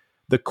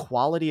 the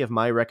quality of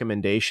my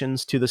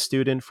recommendations to the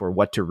student for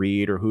what to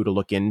read or who to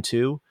look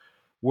into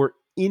were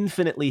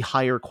infinitely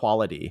higher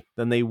quality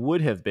than they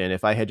would have been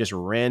if I had just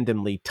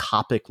randomly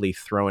topically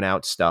thrown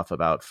out stuff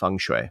about feng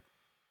shui.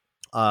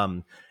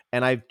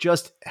 And I've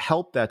just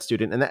helped that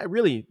student. And that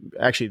really,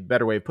 actually, a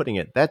better way of putting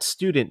it, that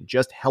student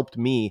just helped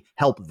me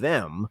help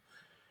them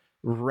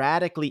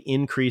radically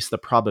increase the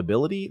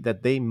probability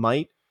that they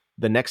might,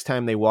 the next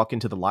time they walk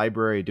into the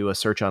library, do a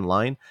search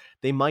online,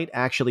 they might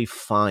actually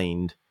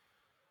find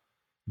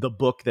the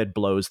book that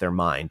blows their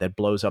mind, that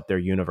blows up their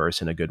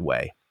universe in a good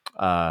way.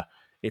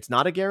 It's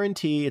not a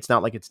guarantee. It's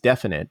not like it's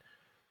definite,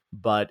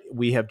 but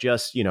we have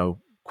just,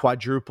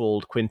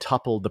 quadrupled,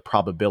 quintupled the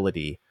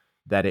probability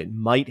that it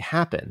might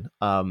happen.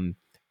 And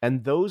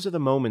those are the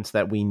moments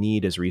that we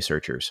need as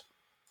researchers.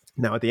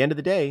 Now, at the end of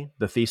the day,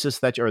 the thesis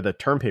or the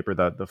term paper,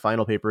 the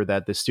final paper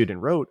that the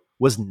student wrote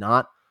was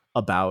not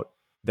about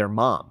their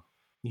mom.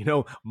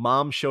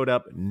 Mom showed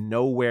up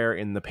nowhere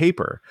in the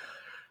paper.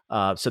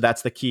 So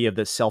that's the key of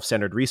this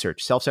self-centered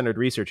research. Self-centered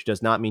research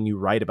does not mean you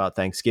write about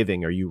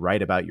Thanksgiving or you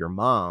write about your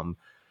mom,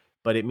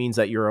 but it means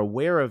that you're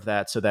aware of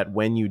that so that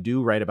when you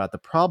do write about the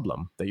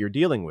problem that you're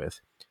dealing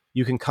with,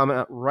 you can come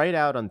out right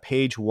out on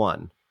page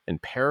 1 in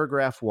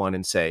paragraph 1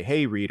 and say,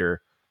 hey,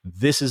 reader,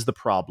 this is the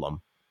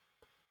problem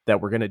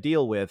that we're going to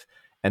deal with,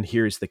 and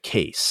here's the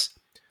case.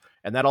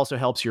 And that also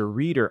helps your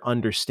reader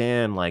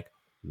understand,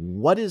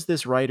 what is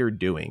this writer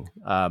doing?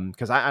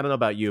 Because I don't know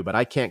about you, but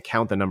I can't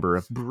count the number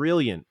of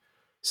brilliant,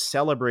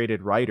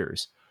 celebrated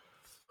writers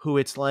who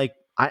it's like,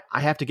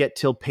 I have to get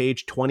till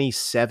page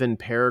 27,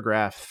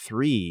 paragraph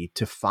 3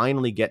 to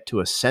finally get to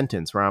a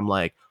sentence where I'm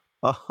like,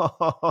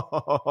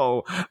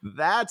 oh,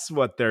 that's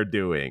what they're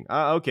doing.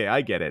 Okay,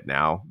 I get it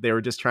now. They were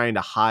just trying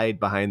to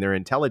hide behind their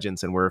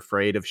intelligence and were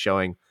afraid of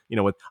showing,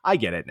 I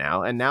get it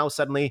now. And now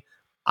suddenly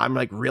I'm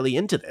really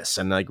into this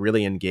and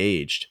really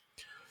engaged.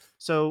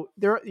 So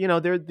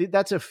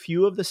that's a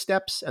few of the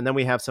steps. And then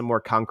we have some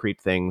more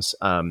concrete things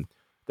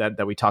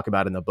that we talk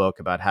about in the book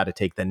about how to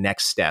take the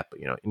next step,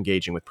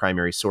 engaging with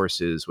primary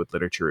sources, with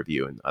literature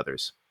review and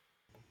others.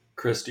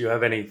 Chris, do you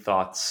have any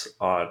thoughts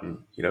on,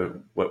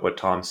 what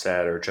Tom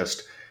said, or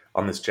just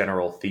on this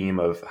general theme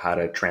of how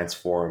to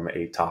transform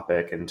a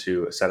topic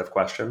into a set of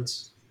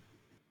questions?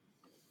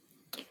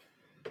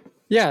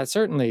 Yeah,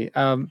 certainly.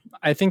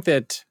 I think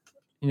that,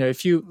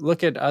 if you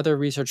look at other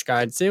research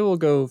guides, they will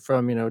go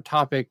from,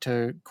 topic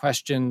to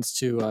questions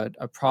to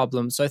a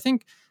problem. So I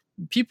think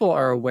people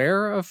are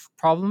aware of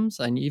problems,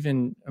 and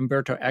even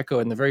Umberto Eco,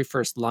 in the very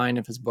first line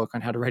of his book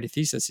on how to write a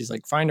thesis, he's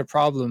like, find a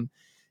problem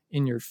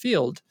in your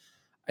field.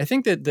 I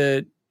think that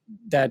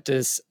that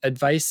is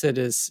advice that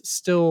is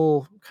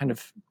still kind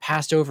of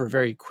passed over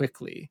very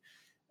quickly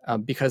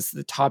because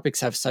the topics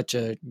have such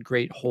a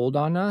great hold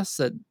on us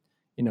that,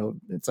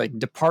 it's like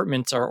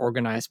departments are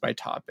organized by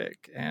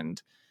topic,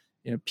 and,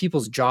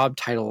 people's job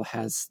title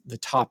has the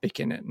topic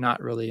in it, not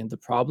really in the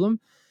problem.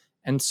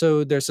 And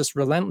so there's this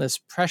relentless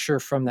pressure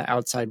from the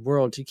outside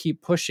world to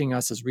keep pushing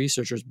us as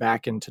researchers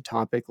back into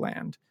topic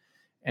land.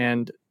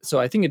 And so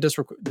I think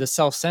the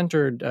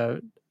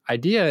self-centered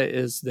idea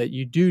is that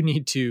you do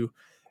need to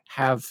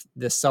have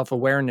this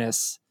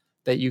self-awareness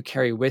that you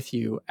carry with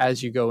you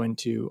as you go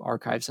into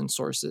archives and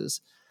sources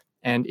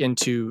and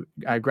into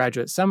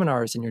graduate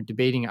seminars, and you're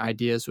debating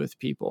ideas with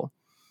people.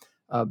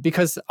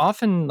 Because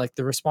often,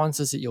 the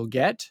responses that you'll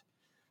get,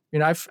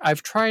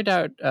 I've tried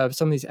out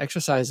some of these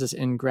exercises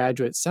in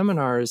graduate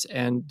seminars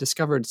and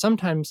discovered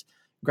sometimes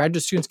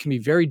graduate students can be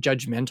very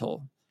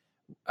judgmental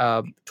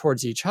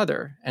towards each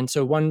other. And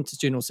so one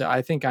student will say,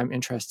 I think I'm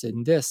interested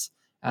in this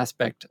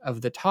aspect of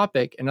the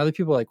topic. And other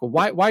people are like,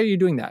 well, why are you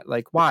doing that?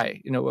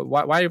 Why?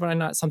 Why am I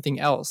not something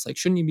else?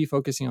 Shouldn't you be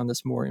focusing on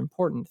this more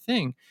important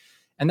thing?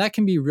 And that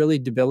can be really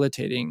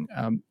debilitating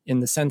in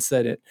the sense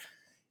that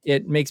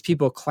it makes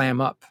people clam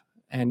up,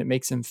 and it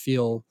makes them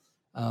feel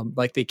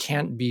like they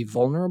can't be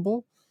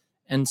vulnerable.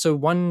 And so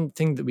one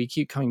thing that we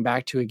keep coming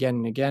back to again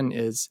and again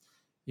is,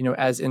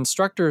 as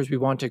instructors, we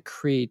want to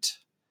create,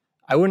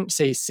 I wouldn't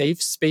say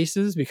safe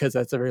spaces because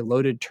that's a very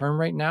loaded term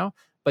right now,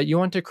 but you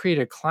want to create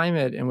a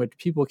climate in which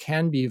people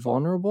can be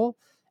vulnerable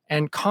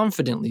and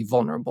confidently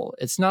vulnerable.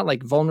 It's not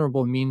like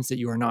vulnerable means that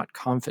you are not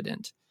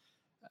confident.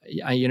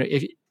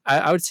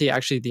 I would say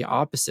actually the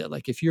opposite.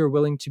 If you're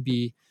willing to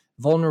be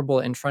vulnerable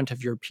in front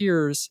of your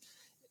peers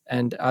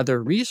and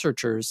other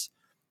researchers,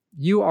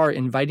 you are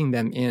inviting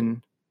them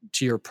in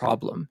to your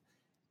problem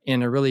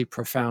in a really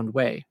profound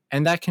way.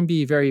 And that can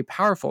be very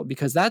powerful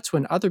because that's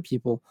when other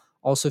people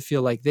also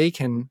feel like they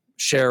can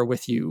share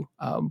with you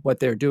what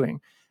they're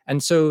doing.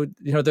 And so,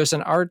 there's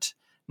an art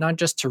not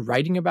just to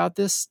writing about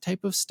this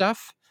type of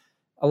stuff.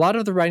 A lot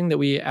of the writing that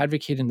we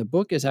advocate in the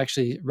book is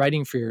actually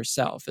writing for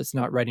yourself. It's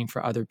not writing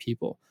for other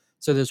people.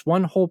 So there's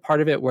one whole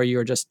part of it where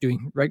you're just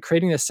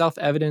creating the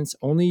self-evidence.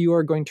 Only you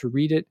are going to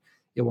read it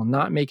It will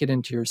not make it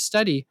into your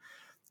study.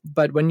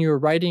 But when you're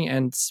writing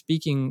and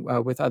speaking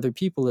with other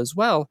people as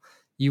well,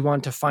 you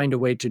want to find a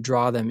way to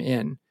draw them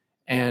in.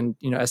 And,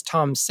 as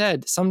Tom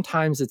said,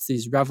 sometimes it's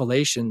these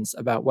revelations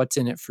about what's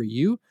in it for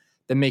you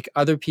that make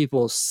other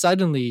people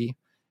suddenly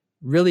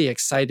really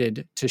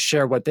excited to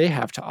share what they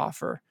have to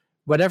offer,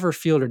 whatever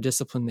field or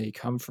discipline they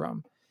come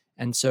from.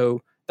 And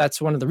so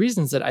that's one of the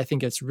reasons that I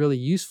think it's really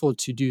useful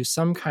to do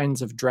some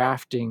kinds of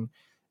drafting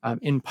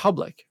in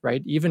public,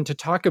 right? Even to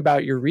talk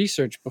about your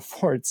research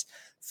before it's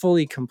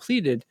fully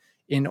completed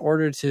in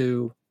order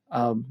to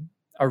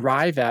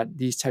arrive at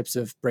these types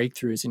of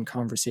breakthroughs in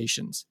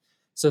conversations.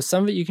 So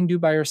some of it you can do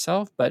by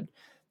yourself, but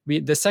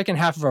the second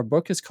half of our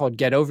book is called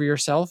Get Over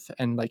Yourself,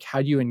 and like,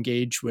 how do you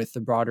engage with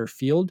the broader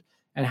field,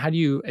 and how do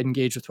you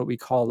engage with what we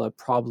call a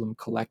problem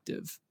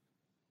collective?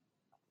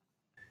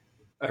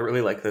 I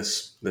really like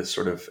this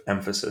sort of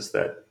emphasis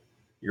that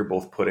you're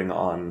both putting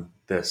on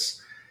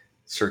this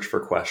search for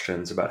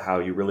questions about how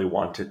you really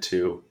want it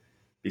to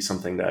be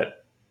something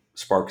that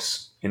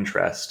sparks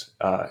interest,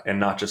 and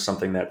not just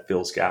something that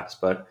fills gaps,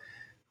 but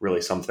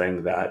really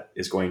something that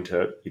is going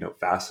to,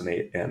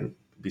 fascinate and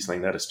be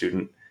something that a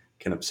student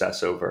can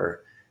obsess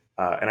over.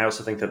 And I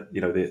also think that,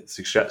 the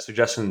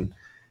suggestion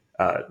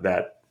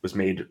that was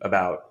made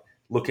about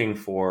looking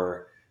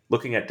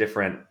at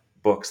different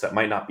books that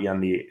might not be on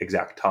the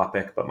exact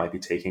topic, but might be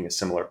taking a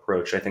similar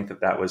approach. I think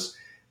that was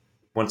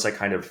when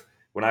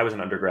I was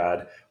an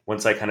undergrad,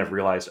 once I kind of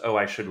realized,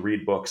 I should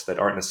read books that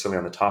aren't necessarily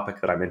on the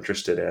topic that I'm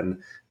interested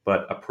in,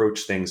 but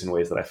approach things in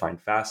ways that I find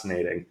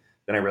fascinating.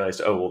 Then I realized,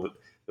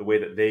 the way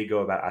that they go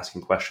about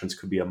asking questions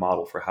could be a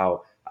model for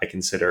how I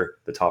consider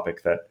the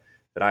topic that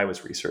I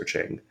was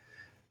researching.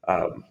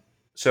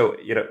 So,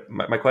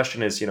 my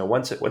question is,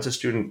 once a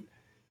student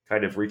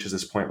kind of reaches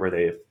this point where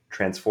they've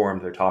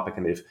transformed their topic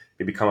and they've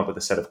maybe come up with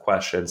a set of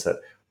questions that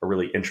are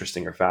really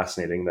interesting or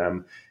fascinating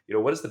them,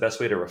 what is the best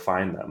way to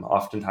refine them?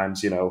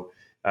 Oftentimes,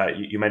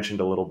 you mentioned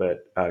a little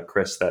bit,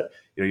 Chris, that,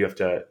 you have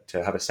to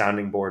have a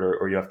sounding board,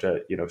 or you have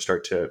to,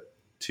 start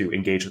to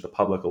engage with the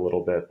public a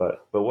little bit.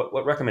 But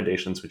what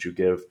recommendations would you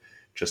give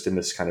just in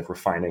this kind of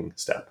refining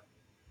step?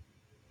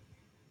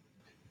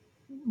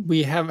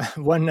 We have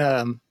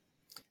one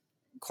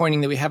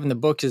coining that we have in the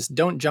book is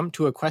don't jump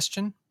to a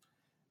question.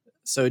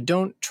 So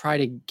don't try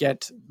to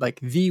get like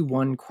the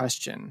one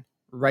question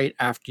right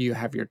after you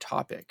have your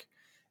topic.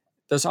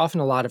 There's often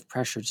a lot of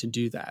pressure to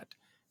do that.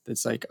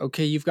 It's like,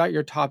 okay, you've got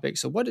your topic.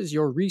 So what is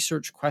your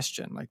research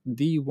question? Like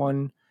the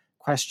one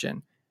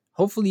question.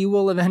 Hopefully you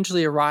will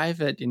eventually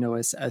arrive at,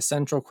 a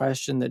central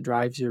question that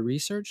drives your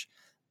research.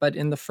 But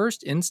in the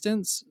first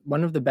instance,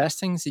 one of the best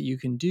things that you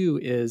can do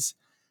is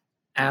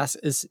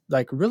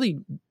really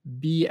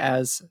be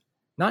as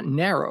not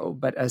narrow,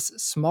 but as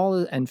small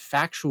and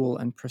factual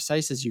and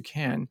precise as you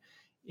can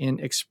in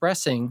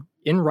expressing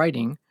in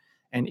writing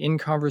and in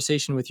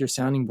conversation with your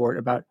sounding board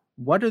about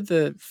what are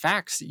the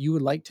facts that you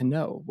would like to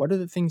know? What are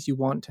the things you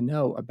want to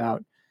know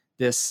about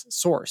this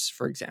source,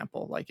 for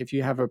example? Like if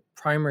you have a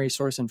primary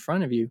source in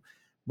front of you,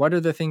 what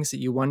are the things that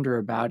you wonder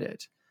about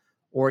it?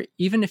 Or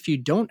even if you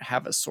don't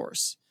have a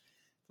source,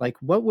 like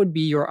what would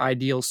be your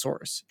ideal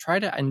source? Try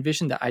to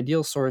envision the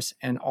ideal source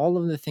and all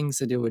of the things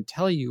that it would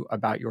tell you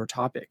about your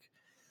topic.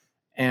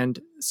 And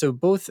so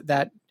both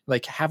that,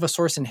 like have a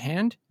source in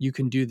hand, you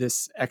can do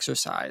this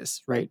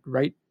exercise, right?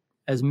 Write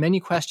as many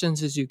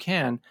questions as you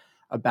can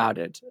about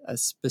it, a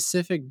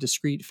specific,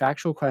 discrete,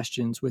 factual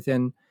questions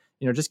within,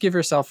 just give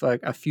yourself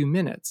a few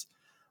minutes,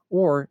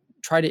 or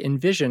try to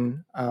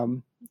envision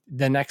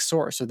the next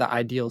source or the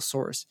ideal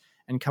source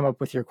and come up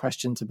with your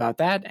questions about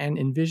that and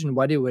envision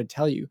what it would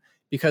tell you.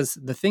 Because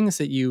the things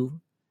that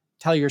you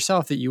tell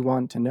yourself that you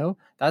want to know,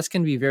 that's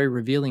going to be very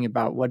revealing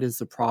about what is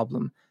the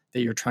problem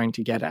that you're trying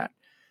to get at.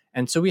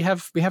 And so we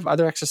have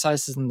other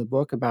exercises in the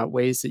book about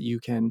ways that you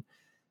can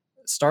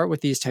start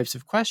with these types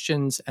of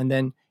questions, and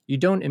then you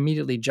don't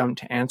immediately jump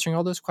to answering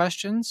all those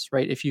questions,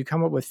 right? If you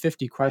come up with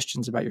 50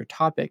 questions about your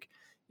topic,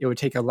 it would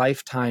take a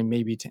lifetime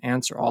maybe to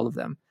answer all of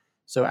them.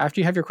 So after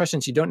you have your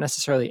questions, you don't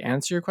necessarily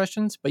answer your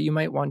questions, but you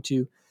might want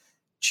to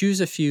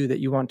choose a few that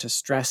you want to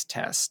stress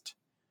test,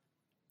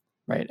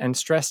 right? And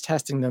stress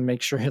testing them,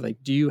 make sure, like,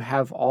 do you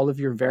have all of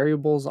your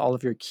variables, all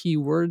of your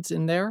keywords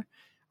in there?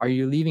 Are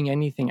you leaving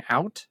anything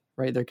out,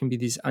 right? There can be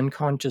these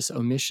unconscious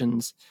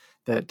omissions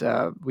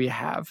that we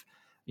have.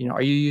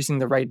 Are you using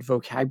the right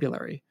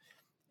vocabulary?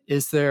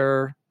 Is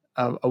there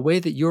a way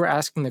that you're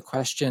asking the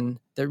question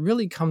that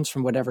really comes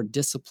from whatever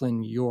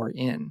discipline you're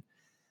in,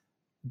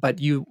 but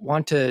you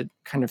want to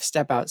kind of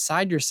step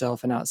outside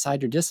yourself and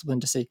outside your discipline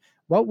to say,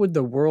 what would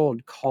the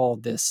world call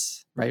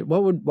this, right?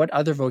 What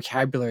other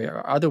vocabulary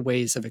or other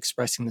ways of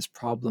expressing this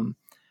problem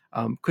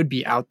could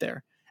be out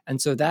there?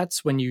 And so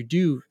that's when you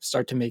do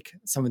start to make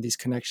some of these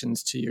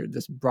connections to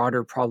this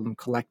broader problem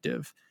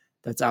collective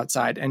that's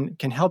outside and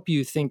can help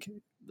you think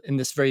in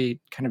this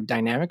very kind of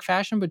dynamic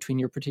fashion between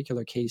your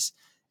particular case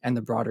and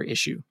the broader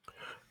issue.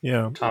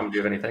 Yeah. Tom, do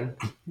you have anything?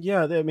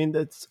 Yeah. I mean,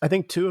 I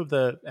think two of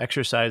the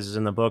exercises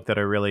in the book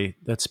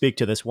that speak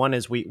to this. One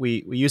is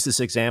we use this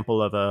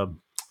example of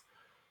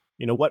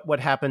what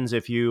happens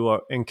if you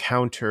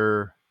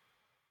encounter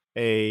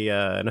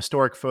an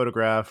historic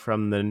photograph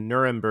from the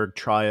Nuremberg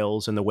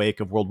trials in the wake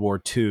of World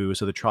War II,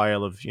 so the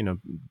trial of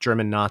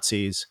German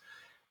Nazis,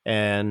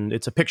 and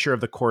it's a picture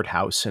of the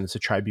courthouse and it's a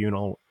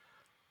tribunal,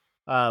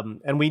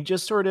 and we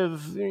just sort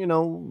of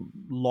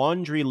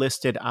laundry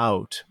listed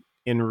out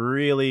in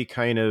really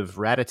kind of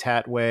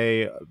rat-a-tat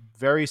way,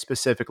 very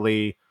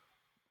specifically,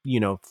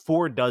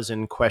 4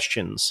 dozen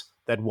questions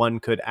that one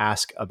could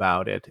ask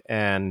about it,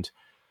 and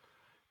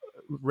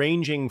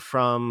ranging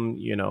from,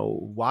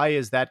 why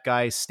is that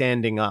guy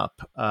standing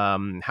up?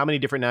 How many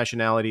different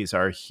nationalities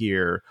are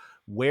here?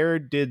 Where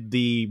did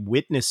the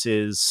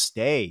witnesses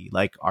stay?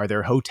 Like, are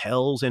there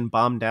hotels in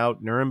bombed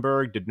out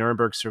Nuremberg? Did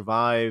Nuremberg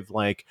survive?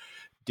 Like,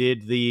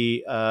 did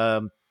the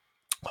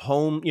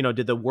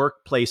did the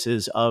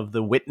workplaces of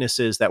the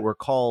witnesses that were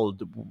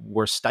called,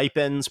 were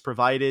stipends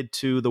provided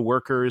to the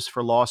workers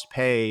for lost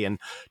pay? And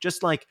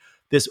just like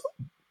this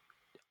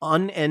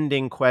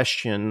unending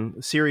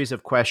series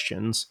of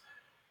questions.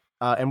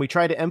 And we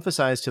try to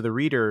emphasize to the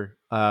reader,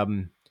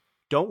 don't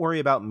worry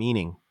about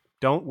meaning.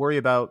 Don't worry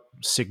about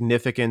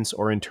significance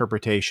or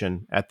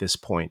interpretation at this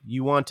point.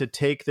 You want to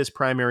take this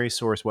primary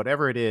source,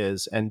 whatever it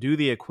is, and do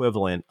the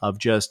equivalent of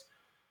just,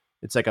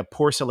 it's like a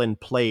porcelain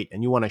plate,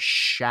 and you want to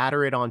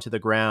shatter it onto the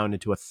ground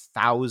into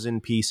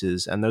 1,000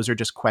 pieces, and those are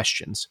just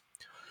questions.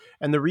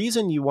 And the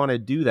reason you want to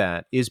do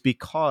that is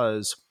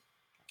because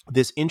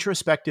this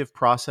introspective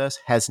process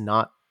has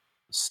not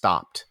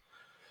stopped.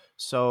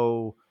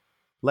 So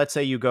let's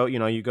say you go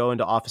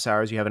into office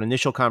hours, you have an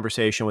initial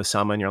conversation with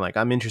someone, you're like,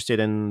 I'm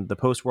interested in the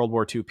post-World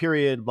War II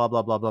period, blah,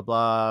 blah, blah, blah,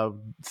 blah.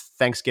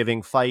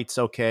 Thanksgiving fights.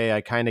 Okay, I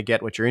kind of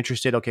get what you're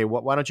interested. Okay,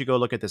 why don't you go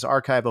look at this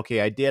archive?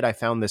 Okay, I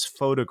found this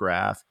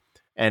photograph,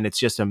 and it's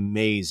just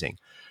amazing.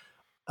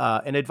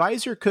 An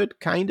advisor could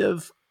kind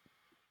of,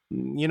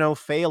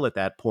 fail at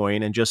that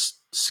point and just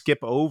skip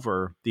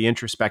over the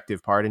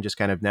introspective part and just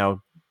kind of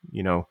now,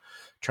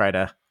 try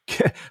to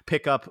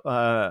pick up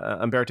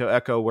Umberto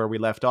Eco where we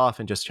left off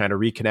and just trying to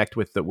reconnect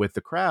with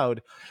the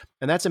crowd.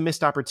 And that's a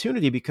missed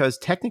opportunity because,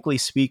 technically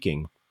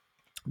speaking,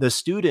 the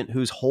student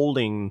who's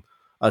holding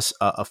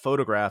a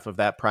photograph of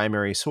that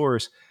primary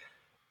source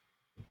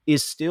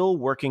is still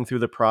working through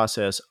the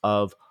process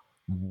of,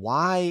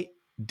 why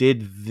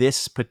did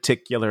this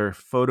particular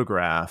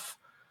photograph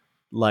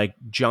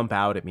jump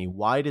out at me?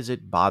 Why does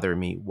it bother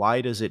me?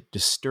 Why does it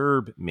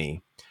disturb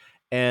me?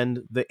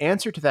 And the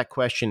answer to that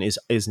question is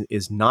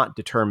not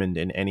determined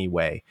in any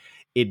way.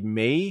 It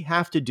may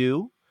have to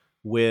do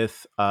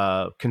with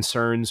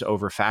concerns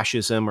over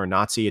fascism or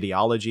Nazi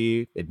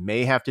ideology. It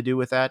may have to do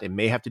with that. It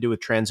may have to do with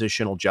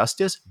transitional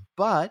justice,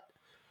 but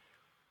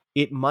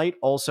it might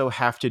also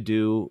have to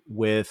do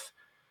with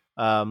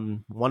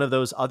one of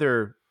those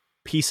other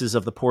pieces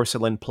of the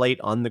porcelain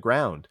plate on the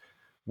ground.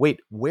 Wait,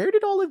 where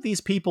did all of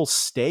these people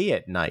stay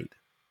at night?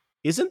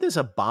 Isn't this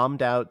a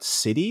bombed out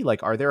city?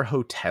 Like, are there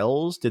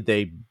hotels? Did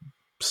they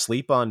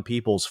sleep on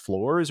people's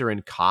floors or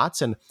in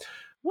cots? And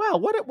wow,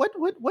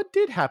 what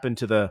did happen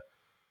to the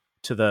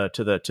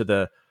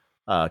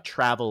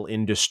travel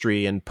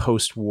industry in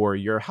post-war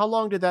Europe? How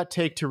long did that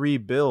take to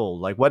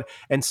rebuild? Like, what?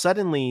 And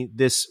suddenly,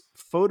 this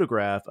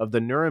photograph of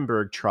the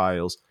Nuremberg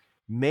trials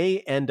may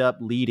end up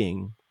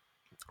leading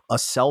a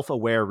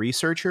self-aware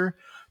researcher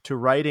to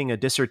writing a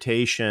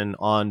dissertation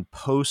on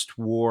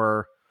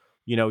post-war,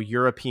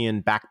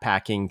 European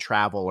backpacking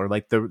travel, or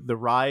like the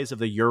rise of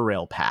the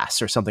Eurail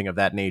pass or something of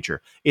that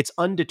nature. It's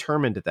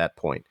undetermined at that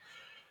point,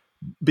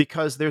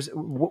 because there's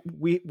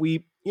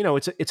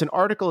it's an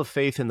article of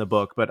faith in the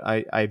book, but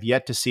I've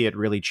yet to see it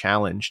really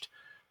challenged,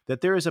 that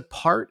there is a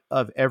part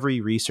of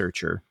every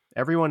researcher,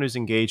 everyone who's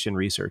engaged in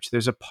research,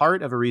 there's a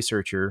part of a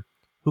researcher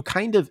who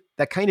kind of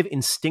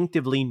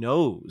instinctively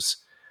knows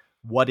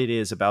what it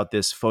is about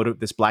this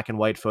black and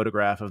white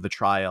photograph of the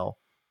trial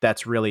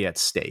that's really at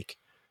stake.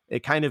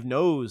 It kind of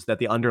knows that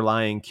the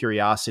underlying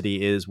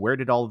curiosity is, where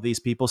did all of these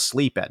people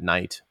sleep at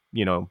night,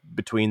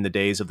 between the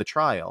days of the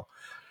trial?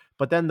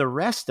 But then the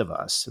rest of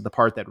us, the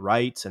part that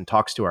writes and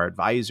talks to our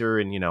advisor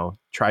and,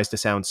 tries to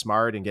sound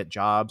smart and get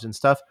jobs and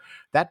stuff,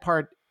 that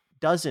part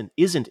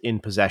isn't in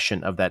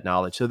possession of that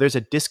knowledge. So there's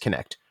a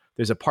disconnect.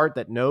 There's a part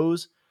that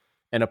knows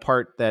and a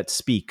part that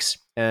speaks.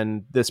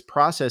 And this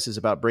process is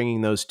about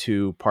bringing those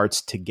two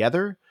parts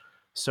together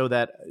so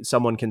that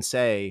someone can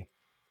say,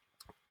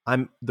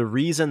 the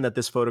reason that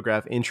this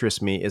photograph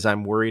interests me is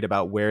I'm worried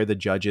about where the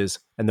judges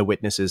and the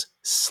witnesses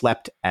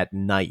slept at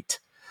night,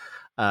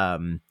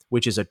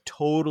 which is a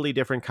totally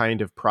different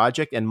kind of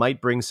project and might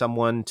bring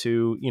someone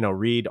to,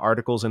 read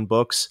articles and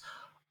books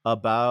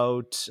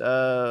about,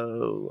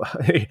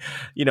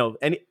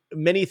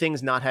 many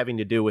things not having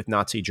to do with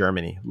Nazi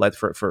Germany,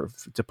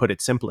 to put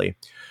it simply.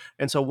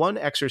 And so one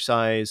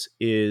exercise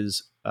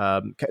is,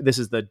 this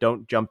is the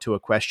don't jump to a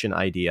question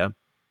idea.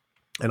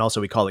 And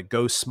also we call it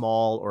go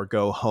small or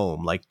go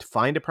home. Like,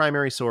 find a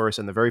primary source,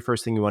 and the very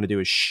first thing you want to do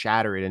is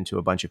shatter it into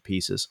a bunch of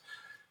pieces.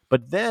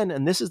 But then,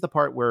 and this is the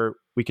part where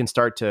we can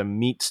start to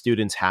meet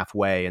students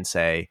halfway and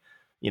say,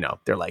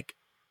 they're like,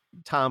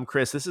 Tom,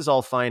 Chris, this is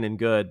all fine and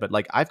good, but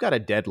like I've got a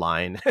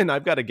deadline and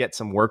I've got to get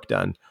some work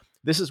done.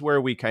 This is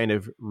where we kind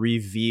of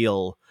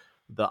reveal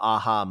the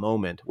aha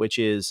moment, which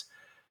is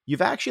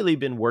you've actually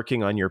been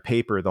working on your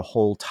paper the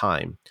whole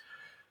time.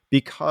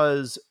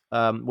 Because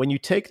when you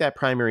take that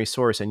primary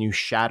source and you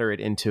shatter it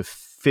into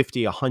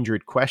 50,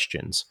 100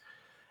 questions,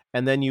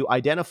 and then you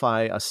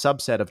identify a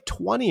subset of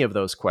 20 of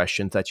those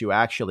questions that you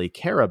actually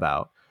care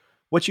about,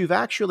 what you've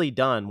actually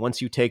done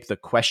once you take the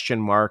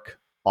question mark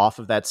off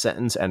of that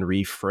sentence and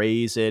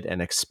rephrase it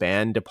and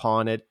expand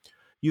upon it,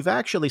 you've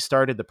actually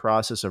started the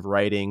process of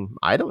writing,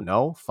 I don't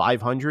know,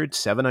 500,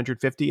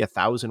 750,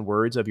 1,000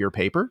 words of your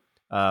paper.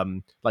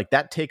 Like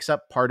that takes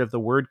up part of the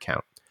word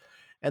count.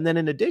 And then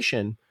in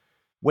addition,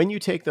 when you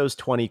take those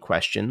 20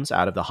 questions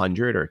out of the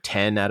 100 or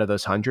 10 out of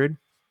those 100,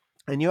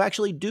 and you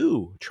actually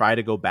do try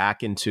to go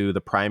back into the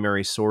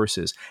primary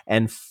sources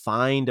and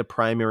find a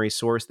primary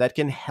source that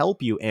can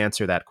help you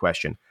answer that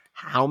question.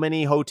 How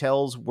many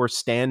hotels were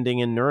standing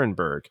in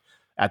Nuremberg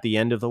at the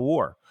end of the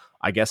war?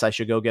 I guess I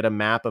should go get a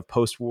map of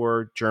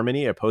post-war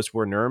Germany or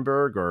post-war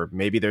Nuremberg, or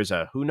maybe there's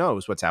who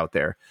knows what's out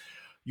there.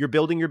 You're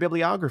building your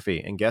bibliography.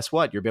 And guess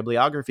what? Your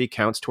bibliography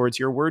counts towards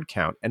your word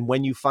count. And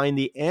when you find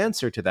the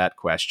answer to that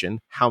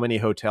question, how many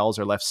hotels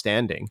are left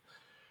standing?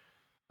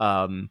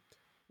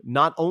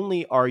 Not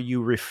only are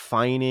you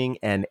refining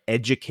and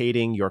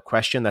educating your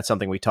question, that's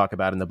something we talk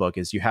about in the book,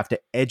 is you have to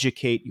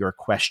educate your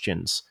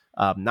questions,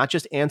 not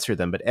just answer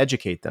them, but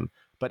educate them.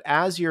 But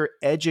as you're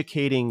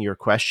educating your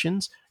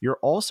questions, you're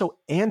also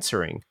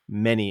answering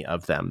many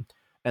of them.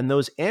 And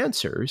those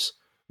answers,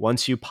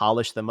 once you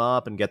polish them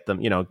up and get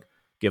them,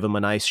 give them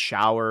a nice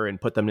shower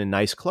and put them in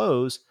nice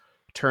clothes,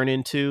 turn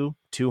into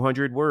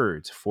 200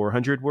 words,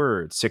 400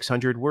 words,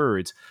 600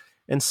 words.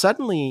 And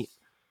suddenly,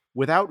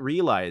 without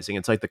realizing,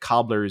 it's like the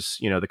cobbler's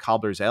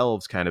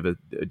elves kind of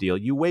a deal.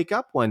 You wake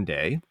up one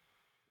day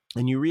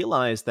and you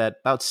realize that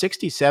about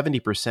 60,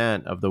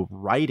 70% of the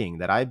writing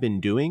that I've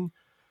been doing,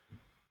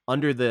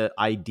 under the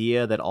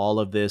idea that all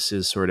of this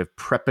is sort of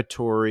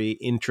preparatory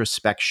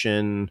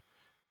introspection,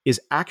 is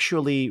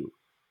actually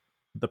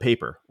the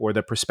paper or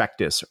the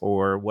prospectus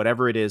or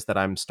whatever it is that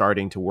I'm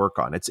starting to work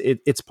on.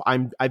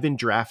 I've been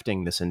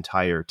drafting this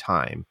entire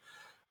time.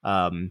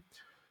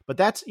 But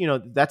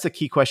that's a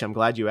key question. I'm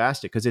glad you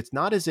asked it, because it's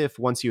not as if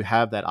once you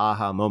have that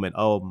aha moment,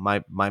 oh,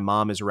 my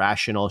mom is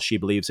rational, she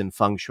believes in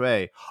feng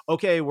shui.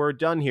 Okay, we're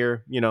done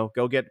here.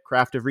 Go get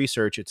craft of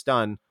research. It's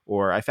done.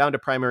 Or I found a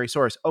primary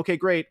source. Okay,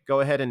 great. Go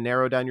ahead and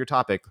narrow down your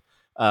topic.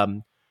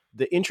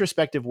 The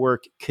introspective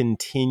work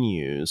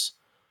continues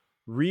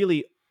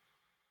really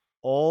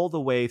all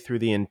the way through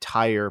the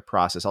entire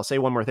process. I'll say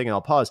one more thing and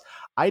I'll pause.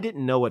 I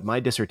didn't know what my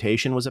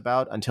dissertation was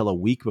about until a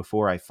week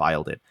before I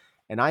filed it.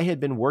 And I had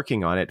been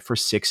working on it for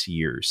 6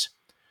 years.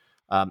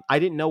 I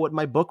didn't know what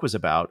my book was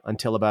about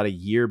until about a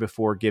year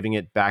before giving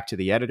it back to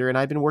the editor, and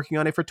I've been working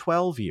on it for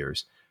 12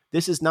 years.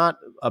 This is not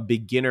a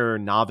beginner,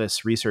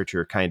 novice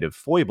researcher kind of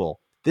foible.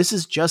 This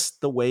is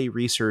just the way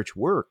research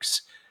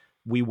works.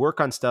 We work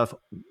on stuff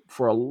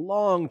for a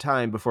long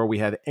time before we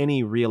have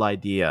any real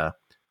idea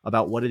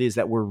about what it is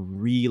that we're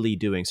really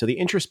doing. So the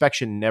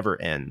introspection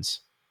never ends.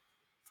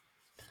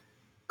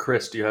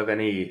 Chris, do you have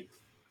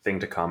anything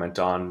to comment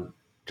on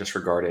just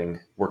regarding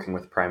working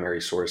with primary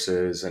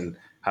sources and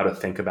how to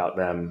think about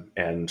them,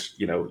 and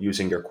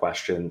using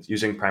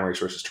primary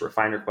sources to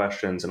refine your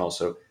questions, and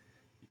also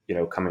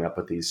coming up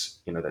with these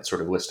that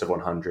sort of list of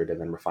 100 and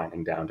then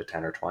refining down to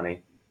 10 or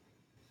 20?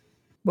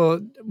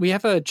 Well, we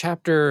have a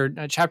chapter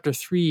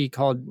 3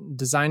 called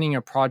Designing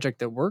a Project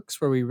That Works,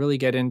 where we really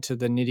get into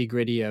the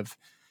nitty-gritty of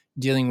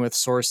dealing with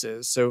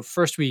sources. So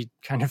first we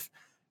kind of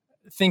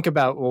think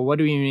about, well, what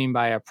do we mean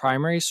by a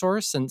primary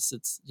source? Since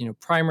it's,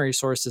 primary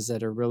sources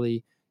that are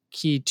really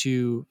key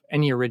to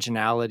any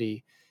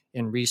originality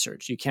in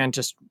research. You can't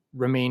just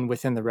remain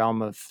within the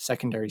realm of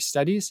secondary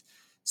studies.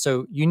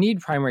 So you need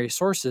primary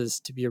sources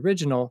to be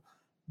original,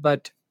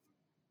 but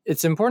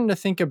it's important to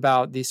think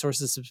about these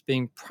sources as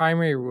being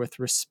primary with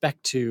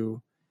respect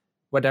to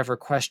whatever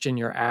question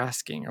you're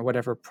asking or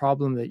whatever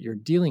problem that you're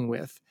dealing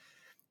with.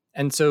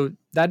 And so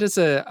that is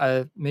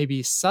a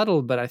maybe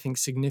subtle, but I think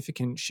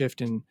significant shift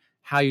in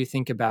how you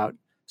think about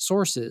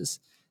sources.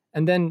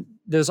 And then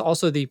there's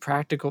also the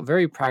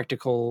very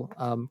practical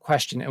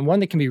question, and one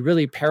that can be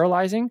really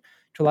paralyzing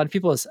to a lot of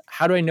people, is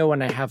how do I know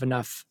when I have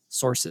enough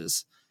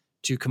sources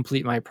to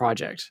complete my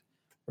project,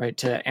 right?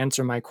 To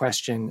answer my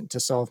question, to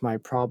solve my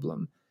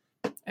problem.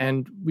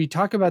 And we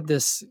talk about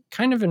this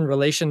kind of in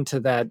relation to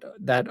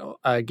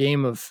that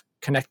game of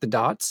connect the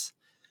dots,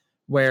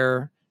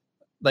 where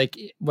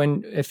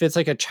if it's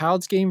like a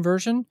child's game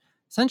version,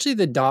 essentially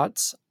the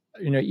dots,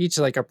 each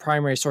like a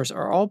primary source,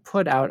 are all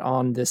put out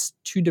on this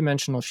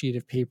 2-dimensional sheet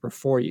of paper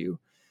for you.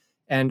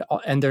 And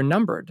they're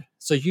numbered.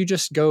 So you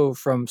just go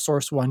from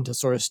source 1 to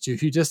source 2.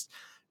 You just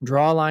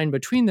draw a line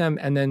between them,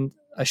 and then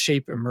a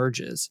shape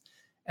emerges.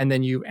 And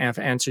then you have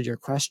answered your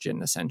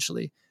question,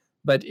 essentially.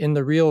 But in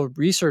the real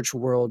research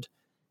world,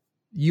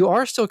 you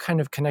are still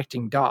kind of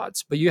connecting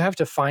dots, but you have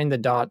to find the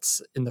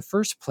dots in the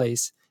first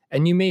place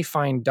And you may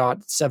find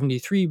dot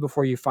 73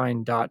 before you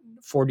find dot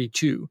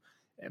 42,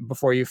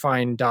 before you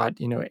find dot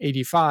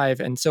 85,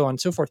 and so on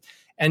and so forth.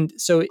 And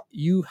so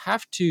you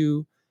have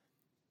to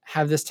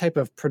have this type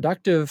of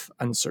productive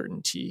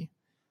uncertainty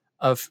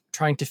of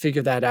trying to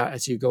figure that out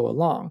as you go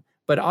along.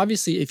 But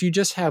obviously, if you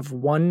just have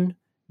one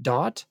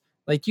dot,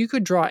 like you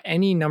could draw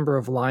any number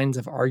of lines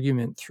of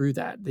argument through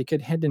that. They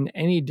could head in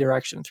any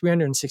direction,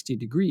 360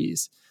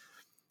 degrees.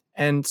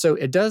 And so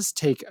it does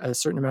take a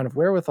certain amount of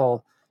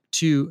wherewithal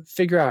to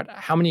figure out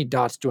how many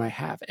dots do I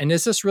have? And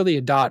is this really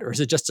a dot, or is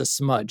it just a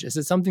smudge? Is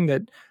it something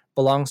that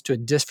belongs to a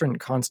different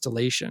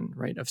constellation,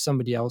 right, of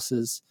somebody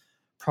else's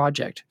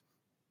project?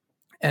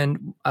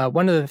 And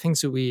one of the things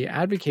that we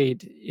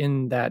advocate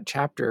in that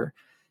chapter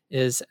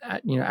is,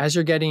 as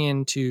you're getting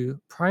into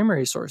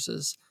primary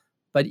sources,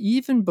 but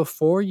even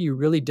before you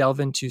really delve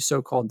into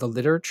so-called the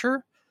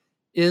literature,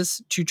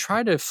 is to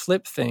try to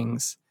flip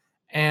things.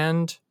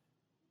 And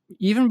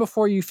even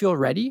before you feel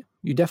ready,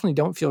 you definitely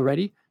don't feel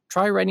ready,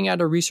 try writing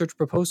out a research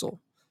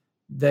proposal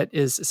that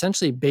is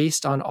essentially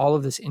based on all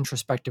of this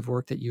introspective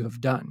work that you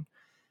have done,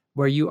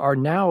 where you are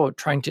now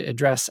trying to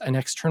address an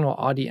external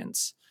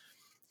audience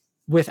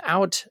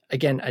without,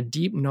 again, a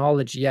deep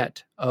knowledge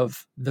yet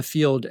of the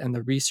field and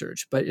the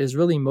research, but is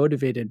really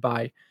motivated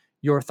by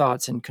your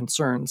thoughts and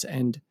concerns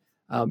and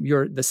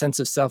the sense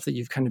of self that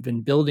you've kind of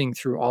been building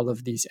through all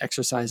of these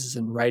exercises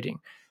and writing.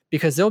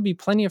 Because there'll be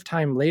plenty of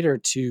time later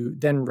to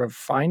then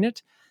refine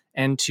it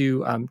and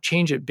to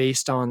change it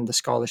based on the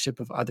scholarship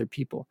of other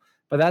people.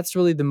 But that's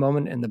really the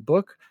moment in the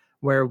book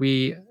where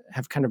we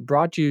have kind of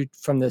brought you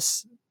from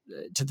this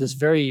to this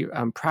very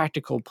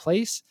practical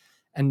place.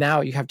 And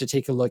now you have to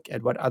take a look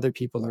at what other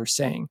people are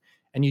saying.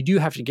 And you do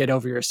have to get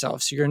over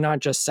yourself. So you're not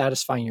just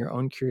satisfying your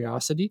own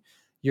curiosity,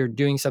 you're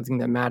doing something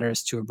that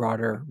matters to a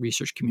broader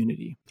research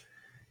community.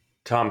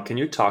 Tom, can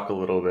you talk a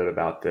little bit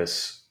about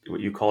this?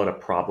 You call it a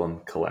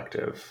problem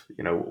collective.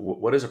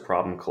 What is a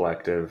problem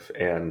collective,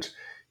 and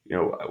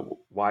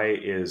why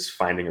is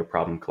finding a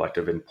problem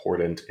collective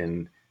important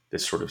in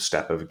this sort of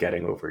step of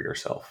getting over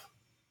yourself?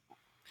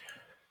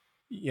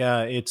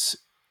 Yeah, it's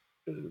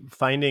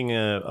finding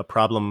a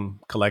problem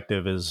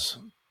collective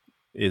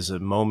is a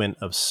moment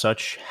of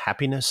such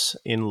happiness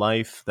in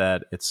life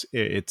that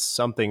it's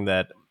something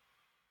that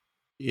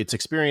it's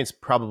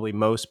experienced probably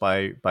most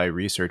by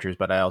researchers,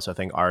 but I also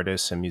think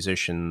artists and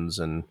musicians,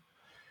 and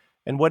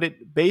what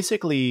it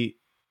basically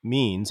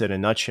means in a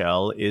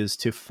nutshell is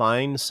to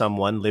find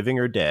someone, living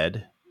or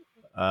dead,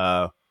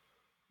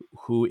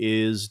 who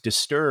is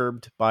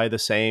disturbed by the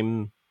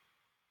same,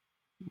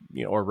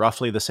 or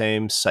roughly the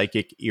same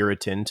psychic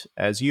irritant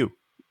as you,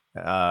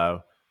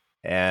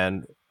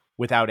 and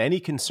without any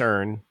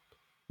concern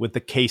with the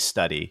case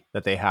study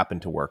that they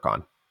happen to work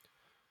on.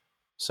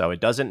 So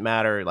it doesn't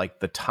matter, like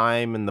the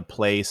time and the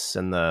place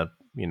and the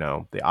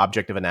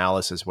object of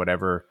analysis,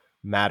 whatever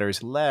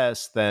matters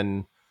less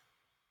than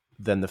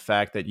the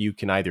fact that you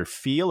can either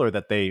feel or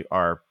that they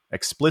are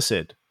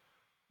explicit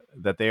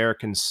that they are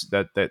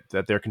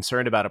that they're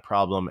concerned about a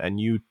problem, and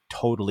you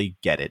totally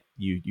get it.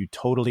 You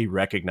totally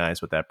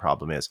recognize what that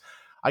problem is.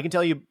 I can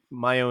tell you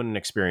my own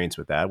experience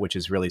with that, which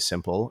is really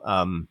simple,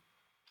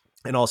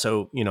 and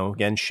also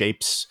again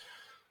shapes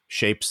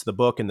the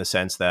book in the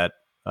sense that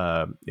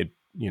it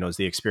is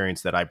the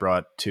experience that I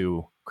brought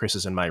to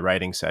Chris's and my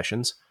writing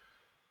sessions.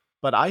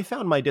 But I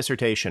found my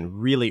dissertation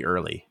really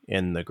early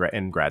in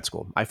grad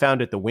school. I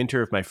found it the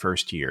winter of my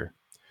first year.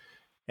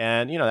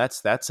 And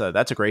that's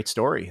a great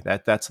story.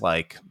 That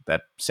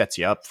sets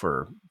you up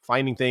for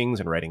finding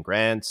things and writing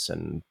grants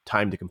and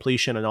time to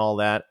completion and all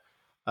that.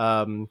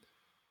 And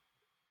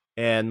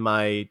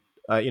my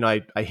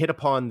I hit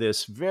upon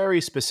this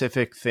very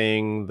specific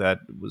thing that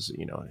was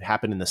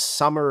happened in the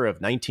summer of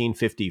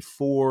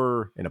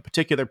 1954 in a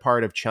particular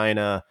part of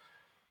China,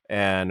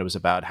 and it was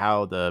about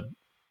how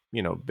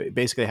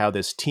basically how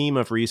this team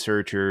of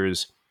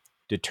researchers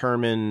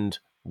determined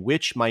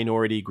which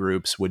minority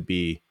groups would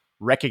be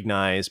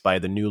recognized by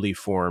the newly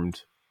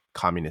formed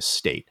communist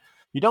state.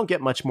 You don't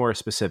get much more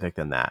specific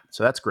than that.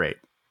 So that's great.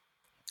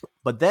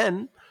 But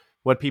then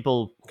what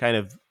people kind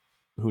of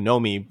who know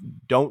me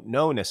don't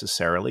know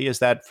necessarily is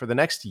that for the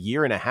next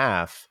year and a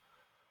half,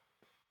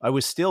 I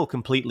was still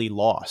completely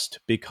lost,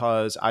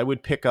 because I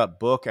would pick up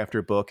book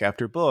after book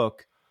after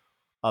book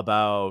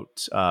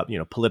about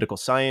political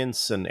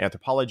science and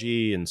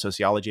anthropology and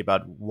sociology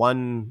about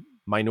one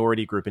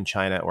minority group in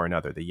China or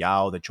another, the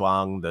Yao, the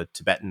Zhuang, the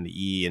Tibetan, the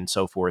Yi, and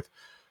so forth.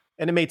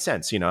 And it made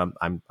sense.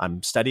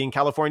 I'm studying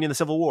California and the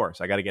Civil War,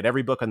 so I got to get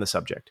every book on the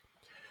subject.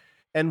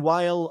 And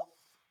while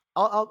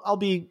I'll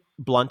be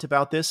blunt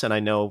about this, and I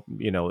know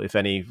if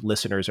any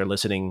listeners are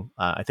listening,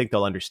 I think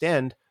they'll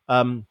understand.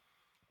 The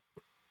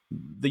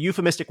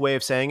euphemistic way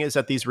of saying is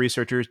that these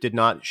researchers did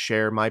not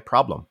share my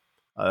problem.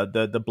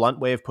 The blunt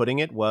way of putting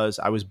it was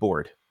I was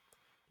bored.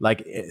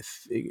 Like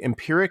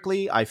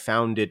empirically, I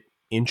found it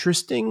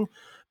interesting,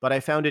 but I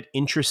found it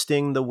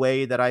interesting the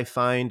way that I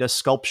find a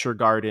sculpture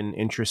garden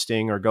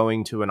interesting or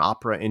going to an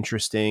opera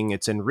interesting.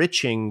 It's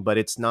enriching, but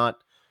it's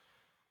not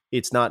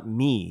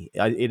me.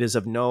 It is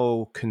of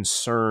no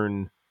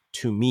concern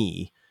to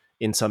me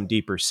in some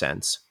deeper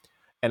sense.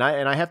 And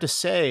I have to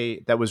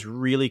say that was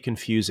really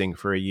confusing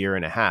for a year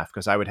and a half,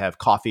 because I would have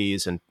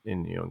coffees and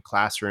in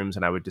classrooms,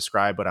 and I would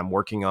describe what I'm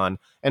working on,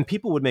 and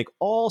people would make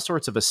all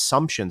sorts of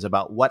assumptions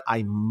about what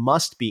I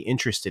must be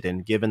interested in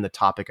given the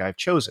topic I've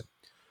chosen.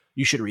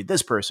 You should read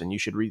this person, you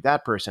should read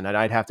that person, and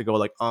I'd have to go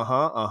like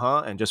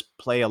and just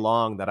play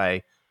along that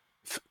I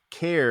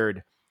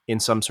cared in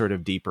some sort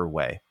of deeper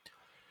way.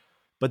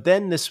 But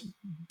then this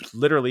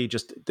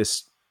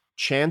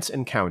chance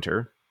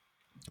encounter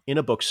in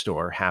a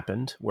bookstore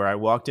happened, where I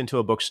walked into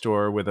a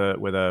bookstore with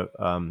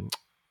a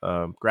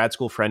grad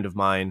school friend of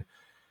mine,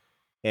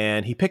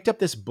 and he picked up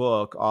this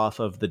book off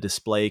of the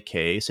display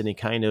case, and he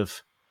kind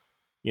of,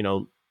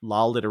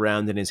 lolled it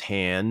around in his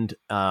hand,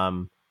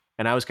 and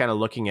I was kind of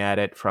looking at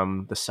it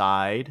from the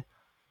side,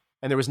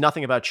 and there was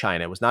nothing about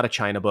China. It was not a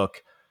China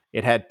book.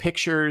 It had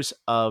pictures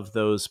of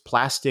those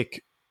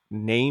plastic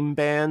name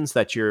bands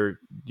that you're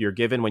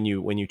given when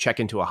you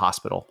check into a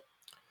hospital.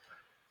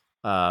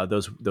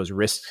 Those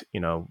wrist,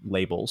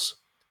 labels,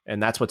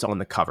 and that's what's on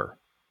the cover.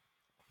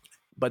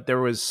 But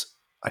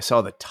I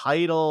saw the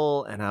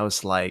title, and I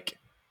was like,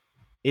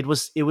 it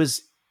was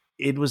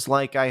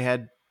like I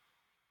had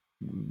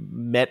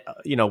met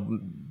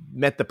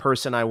the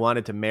person I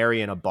wanted to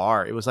marry in a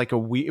bar. It was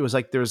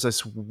like there's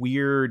this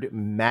weird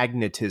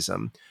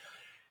magnetism.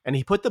 And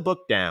he put the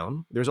book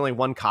down. There's only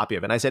one copy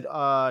of it. And I said,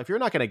 if you're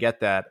not going to get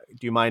that,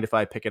 do you mind if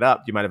I pick it up?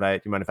 Do you mind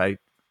if I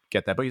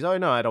get that book? He's, oh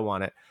no, I don't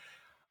want it.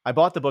 I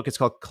bought the book. It's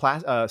called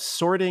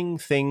Sorting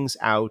Things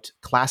Out,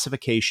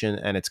 Classification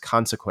and Its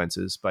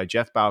Consequences by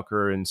Jeff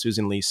Bowker and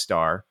Susan Lee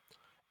Starr.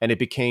 And it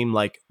became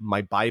like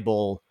my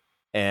Bible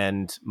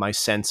and my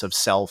sense of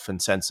self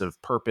and sense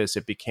of purpose.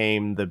 It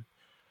became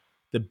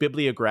the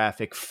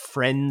bibliographic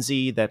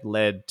frenzy that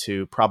led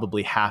to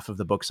probably half of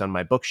the books on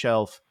my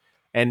bookshelf.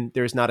 And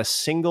there's not a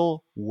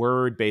single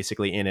word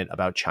basically in it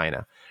about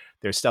China.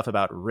 There's stuff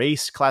about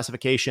race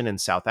classification in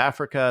South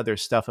Africa.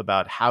 There's stuff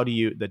about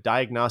the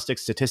diagnostic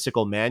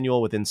statistical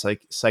manual within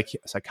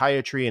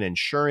psychiatry and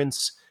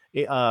insurance,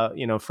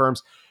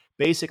 firms.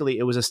 Basically,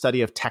 it was a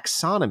study of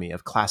taxonomy,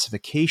 of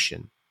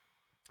classification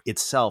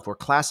itself, where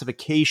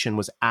classification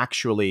was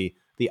actually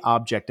the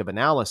object of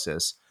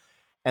analysis,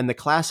 and the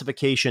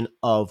classification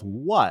of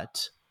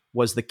what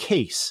was the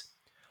case.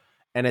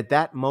 And at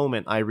that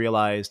moment, I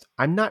realized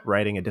I'm not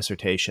writing a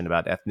dissertation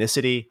about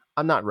ethnicity.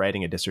 I'm not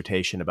writing a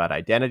dissertation about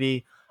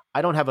identity.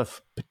 I don't have a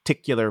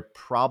particular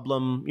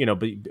problem,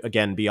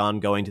 again,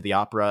 beyond going to the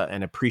opera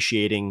and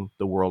appreciating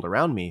the world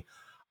around me.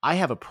 I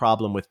have a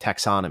problem with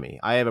taxonomy.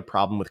 I have a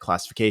problem with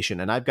classification,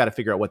 and I've got to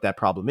figure out what that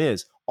problem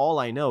is. All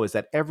I know is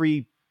that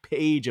every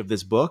page of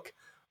this book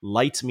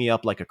lights me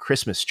up like a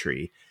Christmas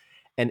tree,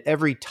 and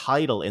every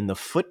title in the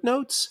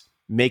footnotes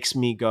makes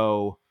me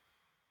go,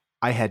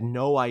 I had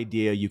no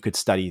idea you could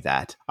study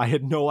that. I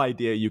had no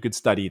idea you could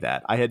study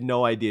that. I had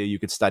no idea you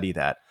could study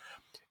that.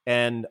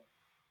 And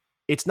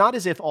it's not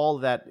as if all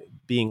of that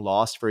being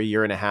lost for a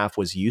year and a half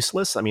was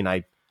useless. I mean,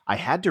 I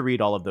had to read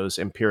all of those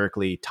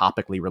empirically,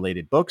 topically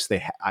related books.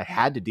 I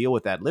had to deal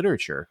with that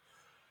literature.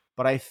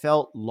 But I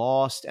felt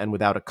lost and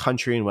without a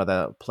country and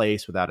without a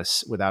place,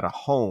 without a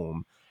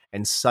home.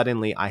 And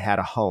suddenly I had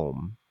a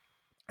home,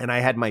 and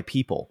I had my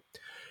people.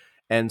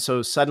 And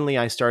so suddenly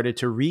I started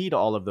to read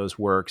all of those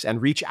works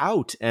and reach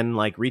out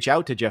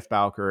to Jeff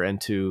Bowker and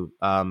to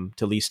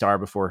Lee Starr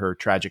before her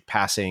tragic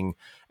passing,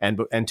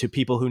 and to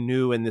people who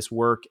knew in this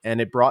work. And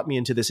it brought me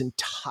into this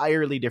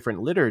entirely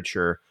different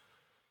literature,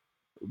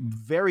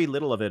 very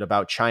little of it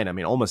about China. I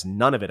mean, almost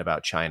none of it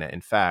about China,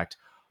 in fact,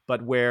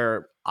 but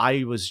where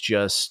I was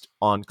just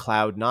on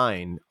cloud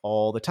nine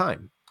all the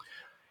time.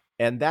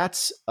 And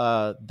that's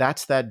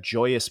that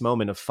joyous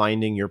moment of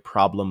finding your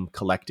problem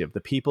collective, the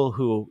people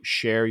who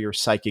share your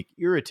psychic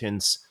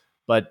irritants,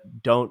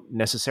 but don't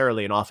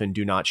necessarily and often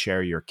do not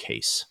share your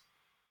case.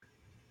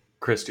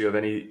 Chris, do you have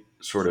any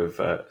sort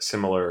of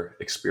similar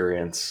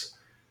experience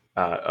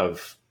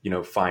of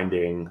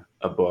finding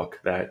a book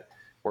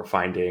or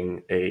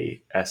finding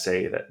a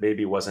essay that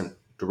maybe wasn't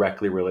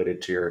directly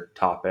related to your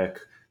topic,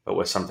 but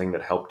was something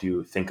that helped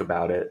you think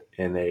about it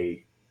in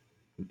a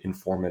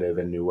informative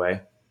and new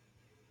way?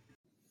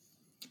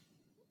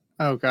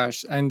 Oh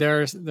gosh, and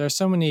there's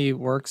so many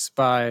works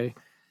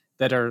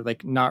that are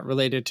like not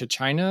related to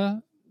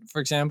China,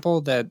 for example,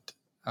 that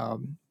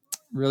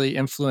really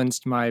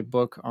influenced my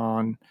book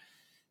on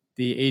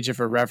the Age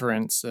of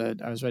Irreverence.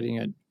 I was writing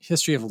a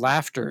history of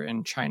laughter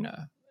in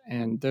China,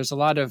 and there's a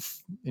lot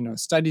of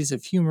studies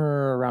of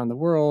humor around the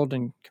world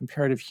and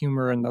comparative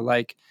humor and the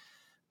like.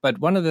 But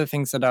one of the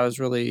things that I was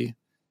really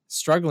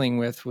struggling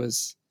with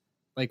was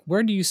like,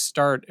 where do you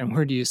start and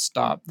where do you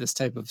stop this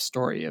type of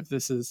story?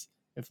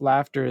 If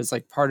laughter is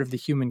like part of the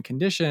human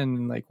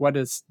condition, like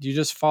do you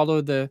just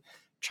follow the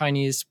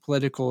Chinese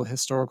political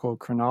historical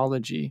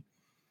chronology?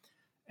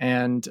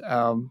 And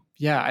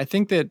I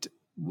think that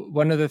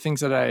one of the things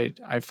that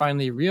I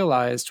finally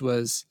realized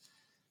was,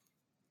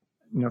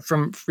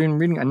 from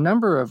reading a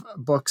number of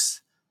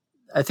books,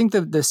 I think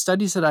the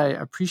studies that I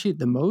appreciate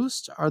the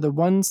most are the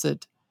ones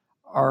that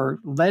are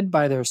led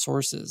by their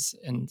sources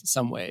in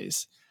some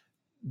ways.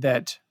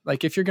 That,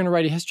 like, if you're going to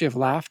write a history of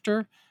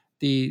laughter,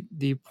 the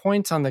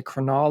points on the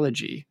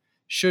chronology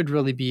should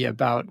really be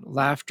about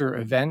laughter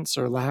events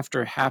or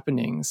laughter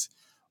happenings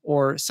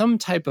or some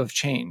type of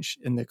change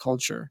in the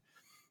culture.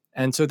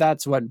 And so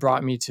that's what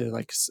brought me to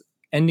like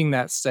ending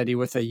that study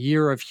with a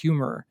year of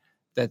humor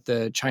that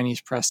the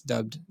Chinese press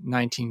dubbed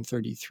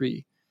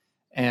 1933.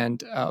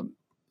 And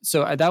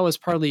so that was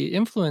partly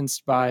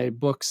influenced by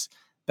books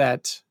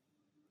that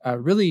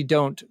really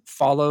don't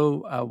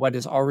follow what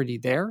is already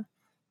there.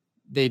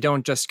 They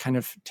don't just kind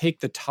of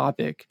take the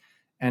topic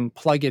and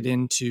plug it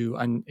into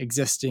an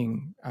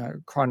existing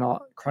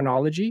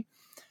chronology.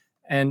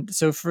 And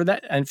so for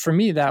that, and for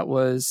me, that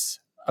was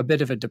a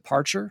bit of a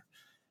departure.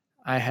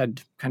 I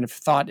had kind of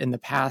thought in the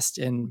past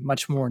in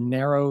much more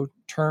narrow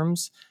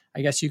terms,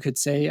 I guess you could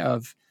say,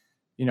 of,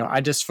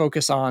 I just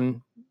focus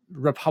on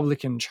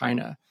Republican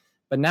China.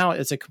 But now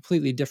it's a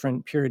completely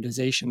different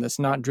periodization that's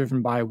not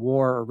driven by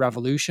war or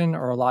revolution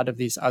or a lot of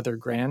these other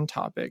grand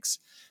topics,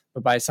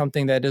 but by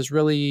something that is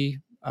really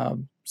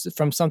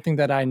from something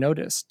that I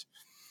noticed.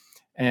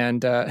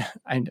 And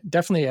I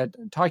definitely,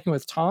 talking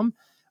with Tom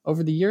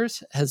over the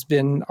years has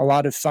been a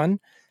lot of fun,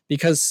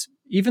 because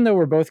even though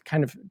we're both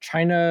kind of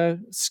China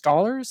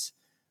scholars,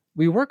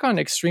 we work on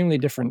extremely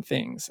different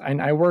things.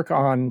 I work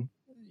on,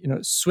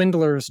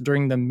 swindlers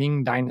during the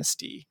Ming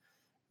Dynasty,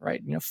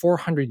 right?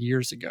 400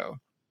 years ago.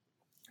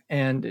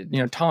 And,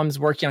 Tom's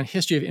working on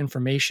history of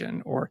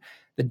information or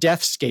the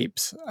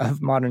deathscapes of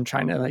modern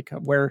China, like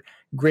where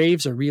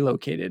graves are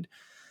relocated.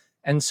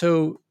 And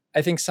so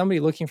I think somebody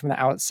looking from the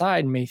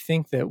outside may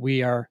think that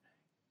we are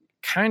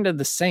kind of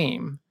the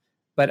same,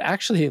 but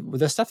actually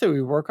the stuff that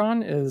we work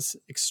on is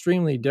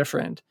extremely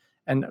different.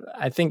 And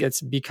I think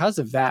it's because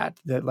of that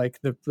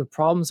like the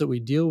problems that we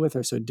deal with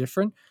are so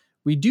different.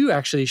 We do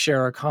actually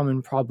share a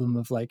common problem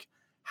of like,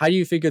 how do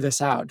you figure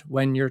this out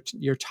when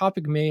your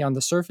topic may on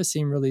the surface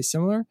seem really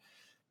similar,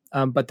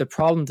 but the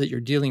problems that you're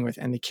dealing with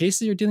and the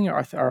cases you're dealing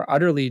with are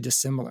utterly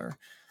dissimilar.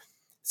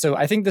 So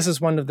I think this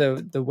is one of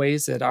the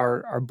ways that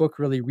our book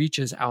really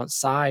reaches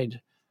outside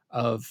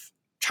of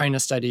China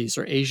studies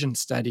or Asian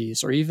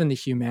studies or even the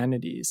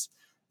humanities,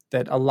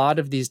 that a lot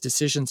of these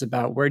decisions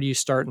about where do you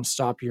start and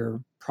stop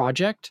your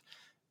project,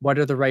 what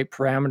are the right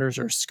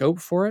parameters or scope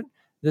for it,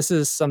 this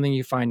is something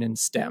you find in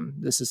STEM.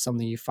 This is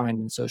something you find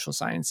in social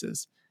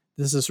sciences.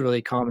 This is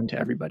really common to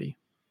everybody.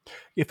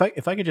 If I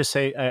could just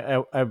say,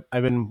 I've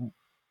been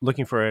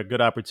looking for a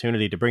good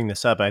opportunity to bring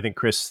this up. I think,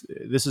 Chris,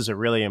 this is a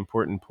really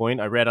important point.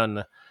 I read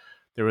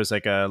there was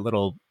like a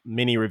little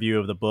mini review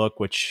of the book,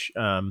 which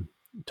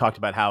talked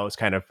about how it's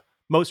kind of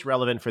most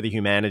relevant for the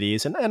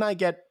humanities. And I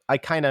get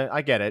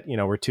it.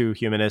 We're two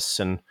humanists,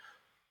 and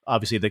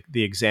obviously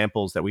the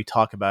examples that we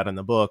talk about in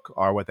the book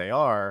are what they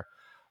are.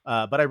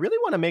 But I really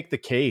want to make the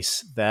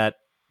case that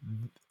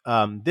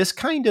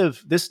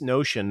this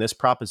notion, this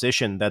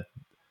proposition that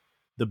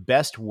the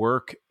best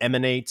work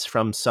emanates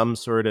from some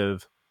sort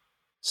of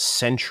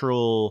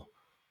central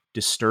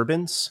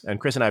disturbance, and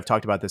Chris and I have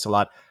talked about this a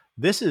lot,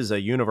 this is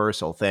a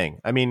universal thing.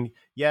 I mean,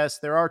 yes,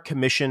 there are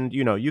commissioned,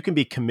 you can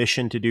be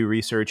commissioned to do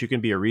research. You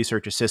can be a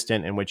research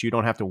assistant in which you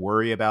don't have to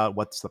worry about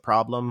what's the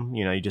problem.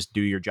 You just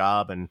do your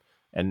job and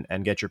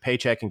get your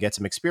paycheck and get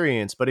some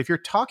experience. But if you're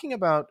talking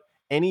about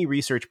any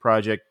research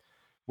project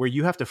where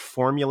you have to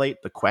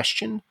formulate the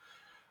question,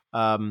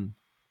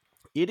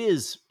 it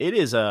is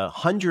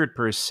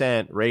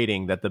 100%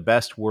 rating that the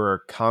best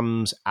work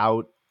comes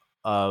out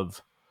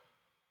of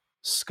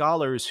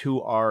scholars who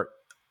are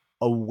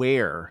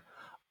aware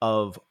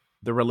of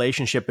the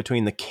relationship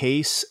between the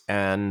case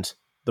and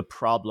the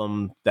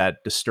problem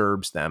that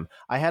disturbs them.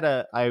 I had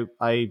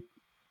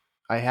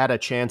a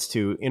chance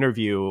to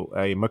interview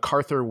a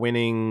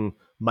MacArthur-winning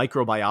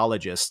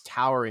microbiologist,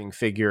 towering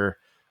figure,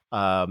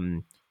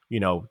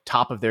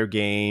 top of their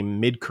game,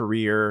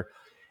 mid-career,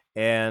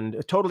 and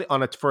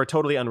for a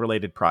totally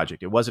unrelated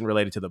project. It wasn't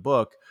related to the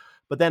book,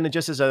 but then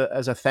just as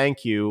a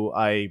thank you,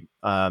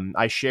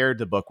 I shared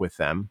the book with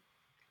them.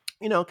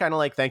 Kind of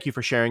like, thank you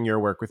for sharing your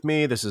work with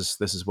me. This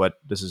is what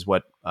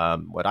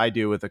I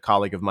do with a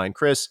colleague of mine,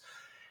 Chris.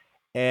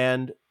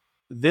 And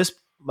this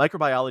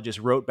microbiologist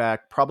wrote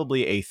back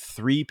probably a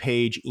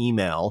 3-page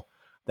email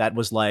that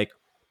was like,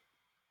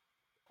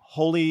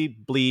 holy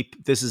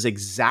bleep, this is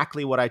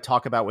exactly what I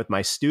talk about with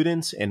my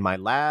students in my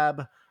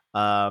lab.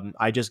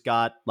 I just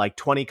got like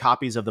 20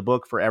 copies of the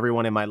book for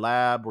everyone in my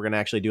lab. We're going to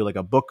actually do like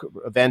a book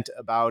event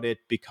about it,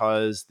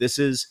 because this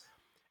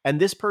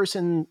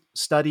person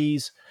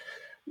studies,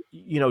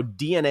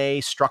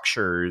 DNA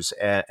structures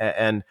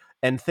and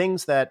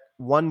things that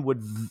one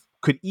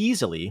could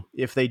easily,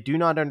 if they do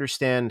not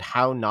understand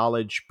how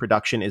knowledge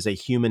production is a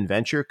human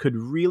venture, could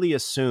really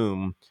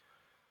assume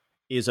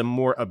is a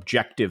more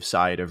objective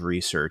side of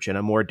research and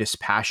a more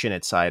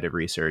dispassionate side of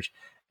research.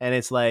 And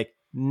it's like,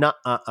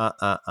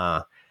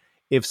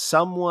 if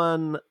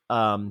someone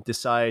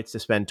decides to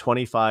spend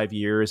 25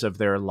 years of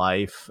their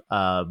life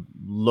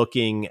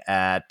looking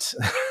at,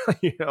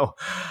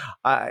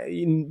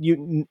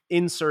 you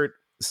insert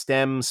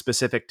STEM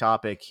specific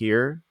topic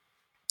here,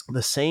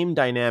 the same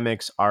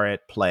dynamics are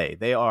at play.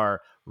 They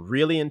are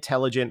really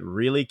intelligent,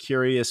 really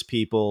curious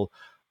people.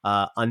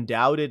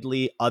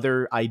 Undoubtedly,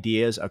 other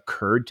ideas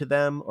occurred to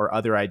them, or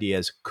other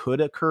ideas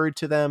could occur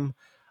to them.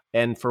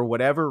 And for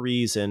whatever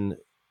reason,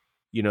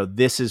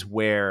 this is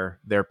where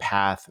their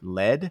path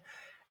led.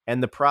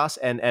 And the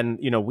process, and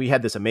we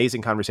had this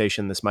amazing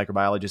conversation, this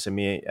microbiologist and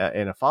me,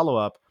 in a follow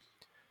up,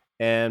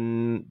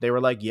 and they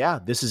were like, "Yeah,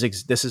 this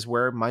is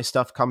where my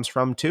stuff comes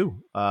from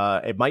too."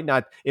 It might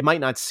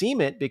not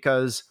seem it,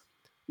 because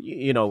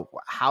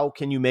how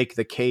can you make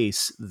the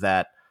case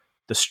that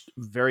the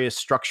various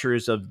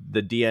structures of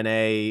the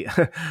DNA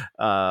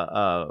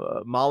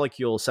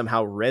molecule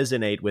somehow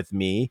resonate with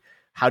me?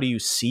 How do you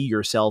see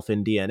yourself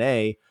in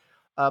DNA?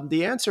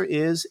 The answer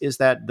is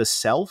that the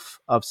self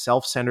of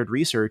self-centered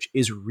research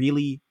is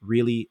really,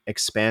 really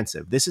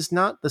expansive. This is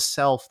not the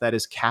self that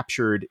is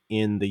captured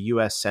in the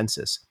US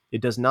Census.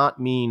 It does not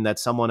mean that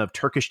someone of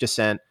Turkish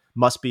descent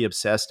must be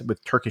obsessed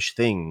with Turkish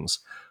things,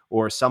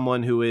 or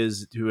someone who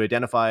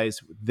identifies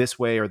this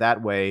way or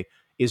that way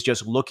is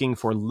just looking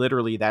for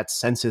literally that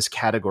census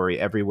category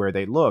everywhere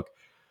they look.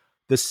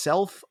 The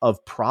self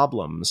of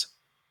problems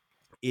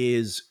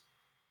is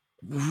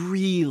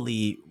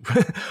really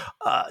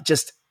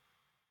just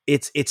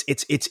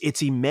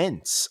it's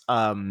immense,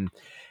 and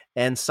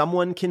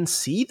someone can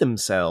see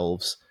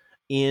themselves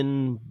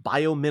in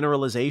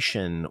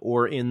biomineralization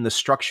or in the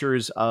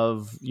structures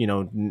of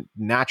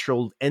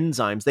natural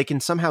enzymes. They can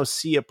somehow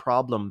see a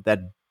problem that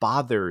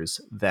bothers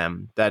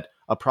them, that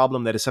a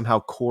problem that is somehow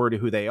core to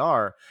who they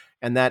are,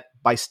 and that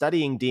by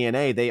studying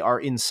DNA, they are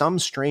in some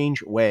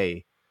strange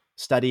way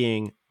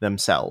studying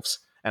themselves.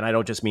 And I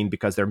don't just mean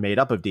because they're made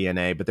up of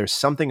DNA, but there's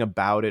something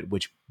about it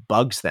which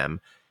bugs them.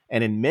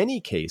 And in many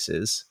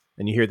cases,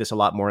 and you hear this a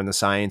lot more in the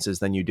sciences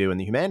than you do in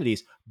the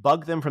humanities,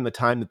 bug them from the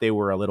time that they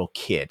were a little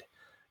kid,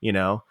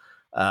 and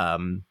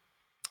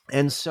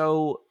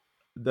so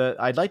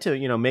I'd like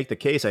to, make the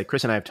case,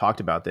 Chris and I have talked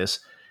about this,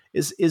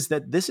 is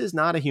that this is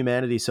not a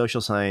humanities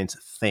social science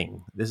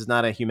thing. This is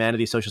not a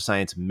humanities social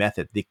science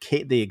method.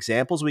 The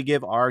examples we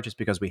give are just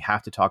because we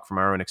have to talk from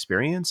our own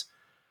experience.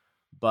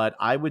 But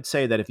I would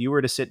say that if you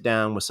were to sit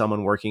down with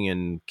someone working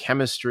in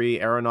chemistry,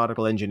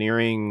 aeronautical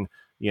engineering,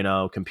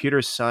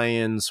 computer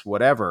science,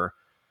 whatever,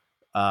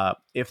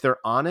 if they're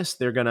honest,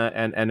 they're gonna,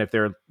 and if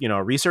they're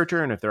a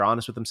researcher, and if they're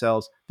honest with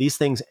themselves, these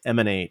things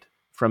emanate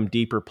from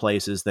deeper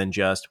places than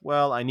just,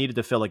 well, I needed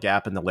to fill a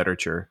gap in the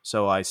literature,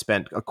 so I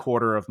spent a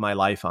quarter of my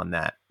life on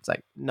that. It's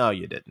like, no,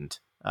 you didn't.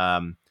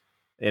 And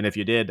if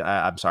you did,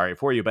 I'm sorry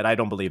for you, but I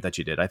don't believe that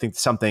you did. I think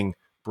something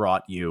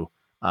brought you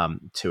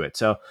to it.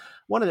 So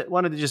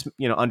wanted to just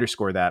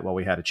underscore that while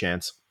we had a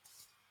chance.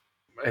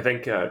 I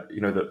think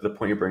the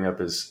point you bring up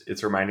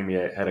it's reminding me.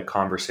 I had a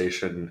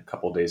conversation a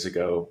couple of days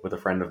ago with a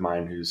friend of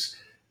mine who's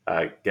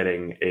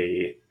getting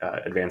a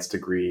advanced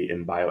degree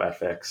in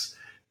bioethics,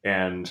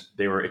 and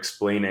they were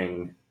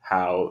explaining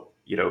how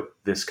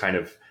this kind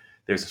of,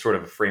 there's a sort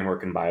of a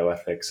framework in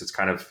bioethics. It's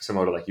kind of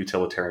similar to like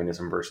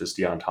utilitarianism versus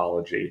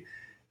deontology,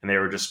 and they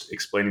were just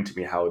explaining to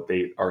me how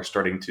they are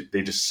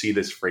they just see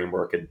this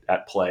framework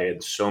at play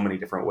in so many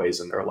different ways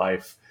in their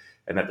life,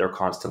 and that they're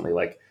constantly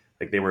like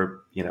they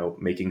were,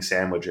 making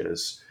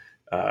sandwiches,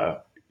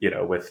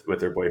 with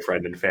their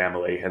boyfriend and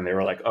family. And they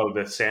were like, oh,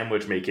 the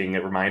sandwich making,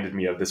 it reminded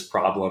me of this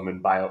problem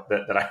in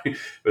that I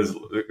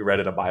read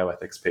in a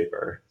bioethics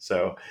paper.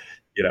 So,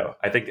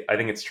 I think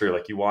it's true.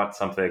 Like you want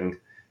something,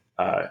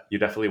 you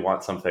definitely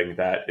want something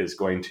that is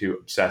going to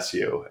obsess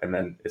you. And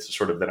then it's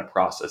sort of then a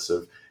process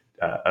of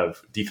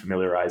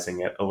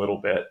defamiliarizing it a little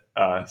bit,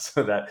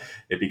 so that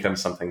it becomes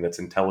something that's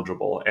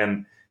intelligible.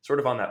 And sort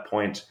of on that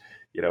point,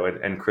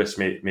 and Chris,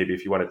 maybe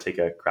if you want to take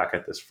a crack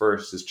at this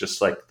first, is just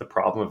like the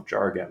problem of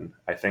jargon.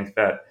 I think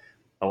that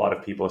a lot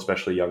of people,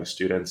 especially young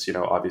students,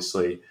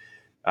 obviously,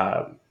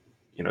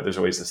 there's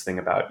always this thing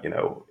about,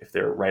 if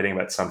they're writing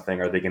about something,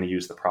 are they going to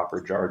use the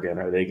proper jargon?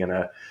 Are they going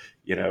to,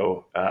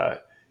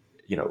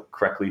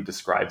 correctly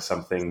describe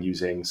something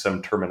using some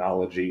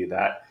terminology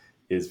that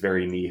is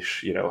very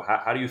niche?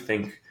 How do you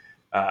think,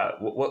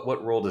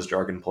 what role does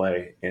jargon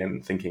play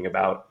in thinking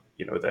about,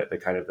 the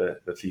kind of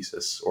the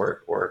thesis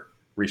or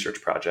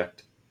research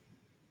project?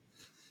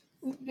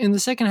 In the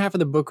second half of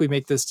the book, we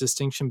make this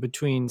distinction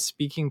between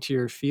speaking to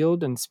your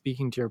field and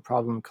speaking to your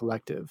problem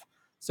collective.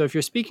 So if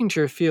you're speaking to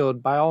your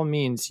field, by all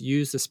means,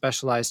 use the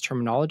specialized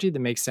terminology that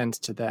makes sense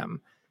to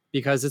them,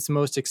 because it's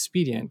most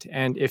expedient.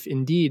 And if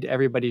indeed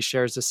everybody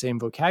shares the same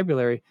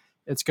vocabulary,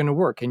 it's going to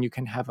work and you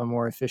can have a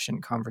more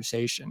efficient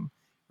conversation,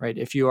 right?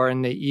 If you are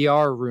in the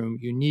ER room,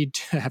 you need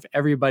to have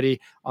everybody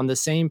on the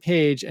same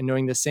page and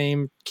knowing the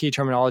same key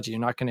terminology.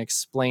 You're not going to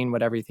explain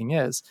what everything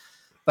is.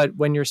 But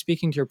when you're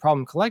speaking to your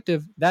problem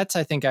collective, that's,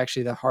 I think,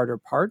 actually the harder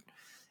part.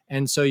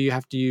 And so you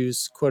have to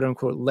use quote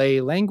unquote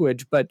lay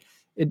language. But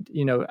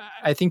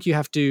I think you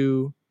have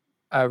to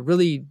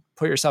really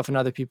put yourself in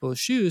other people's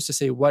shoes to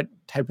say what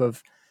type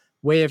of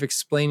way of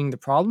explaining the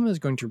problem is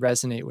going to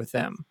resonate with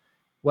them.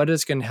 What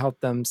is going to help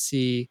them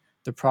see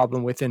the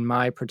problem within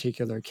my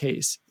particular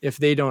case if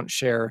they don't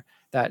share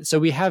that? So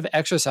we have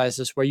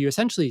exercises where you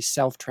essentially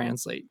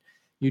self-translate.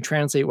 you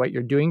translate what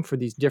you're doing for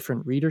these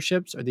different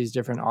readerships or these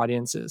different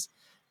audiences.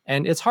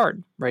 And it's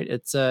hard, right?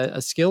 It's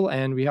a skill,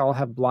 and we all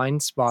have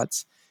blind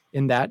spots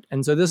in that.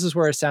 And so this is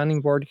where a sounding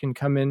board can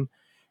come in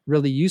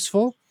really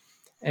useful.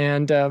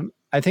 And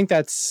I think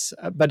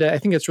but I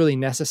think it's really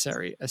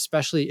necessary,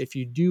 especially if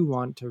you do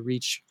want to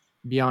reach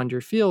beyond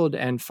your field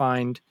and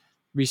find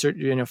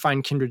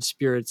find kindred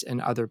spirits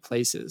in other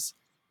places,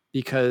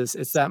 because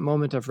it's that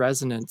moment of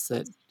resonance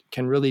that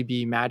can really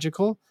be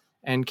magical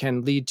and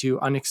can lead to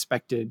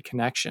unexpected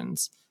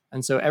connections.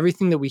 And so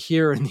everything that we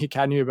hear in the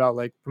academy about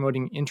like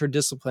promoting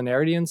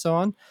interdisciplinarity and so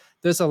on,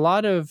 there's a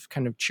lot of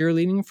kind of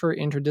cheerleading for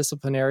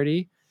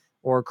interdisciplinarity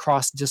or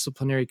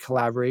cross-disciplinary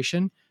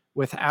collaboration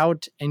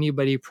without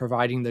anybody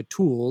providing the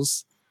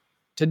tools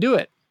to do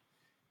it.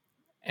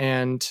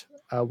 And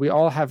we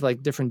all have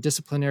like different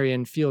disciplinary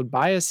and field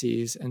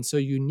biases. And so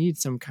you need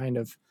some kind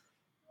of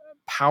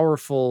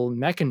powerful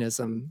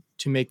mechanism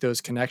to make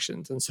those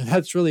connections. And so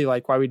that's really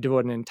like why we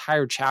devote an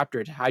entire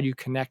chapter to how do you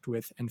connect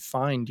with and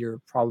find your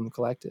problem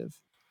collective.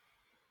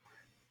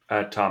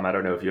 Tom, I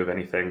don't know if you have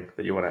anything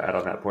that you want to add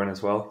on that point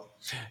as well.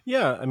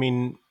 Yeah, I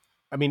mean,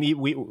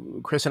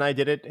 Chris and I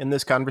did it in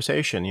this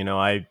conversation.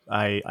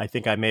 I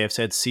think I may have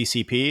said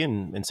CCP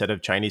instead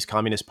of Chinese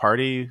Communist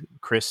Party.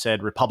 Chris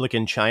said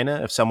Republican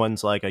China. If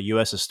someone's like a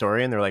U.S.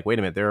 historian, they're like, wait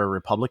a minute, there are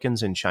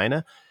Republicans in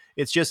China.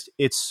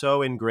 It's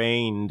so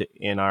ingrained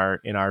in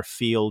our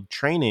field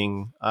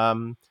training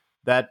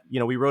that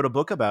we wrote a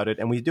book about it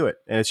and we do it,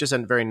 and it's just a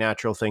very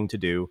natural thing to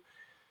do.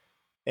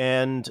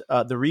 And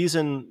the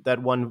reason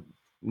that one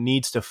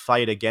needs to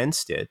fight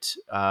against it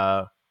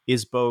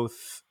is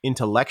both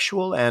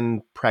intellectual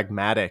and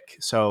pragmatic.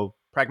 So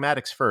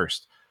pragmatics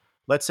first.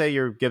 Let's say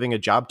you're giving a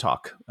job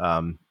talk.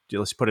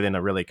 Let's put it in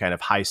a really kind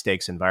of high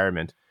stakes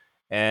environment,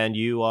 and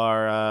you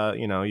are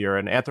you're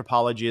an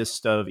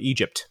anthropologist of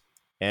Egypt.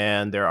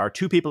 And there are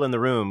 2 people in the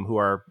room who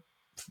are,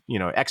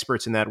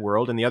 experts in that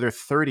world, and the other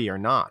 30 are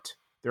not.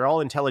 They're all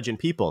intelligent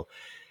people.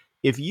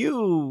 If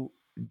you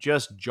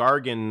just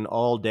jargon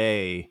all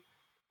day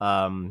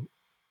and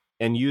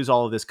use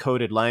all of this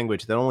coded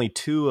language that only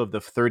 2 of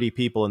the 30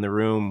 people in the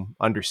room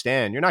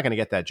understand, you're not going to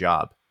get that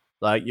job.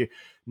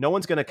 No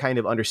one's going to kind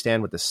of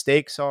understand what the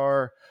stakes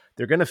are.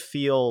 They're going to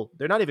feel,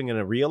 they're not even going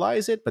to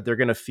realize it, but they're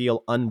going to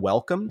feel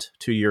unwelcomed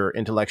to your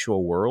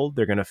intellectual world.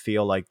 They're going to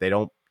feel like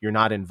you're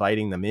not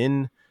inviting them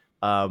in.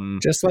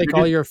 Just like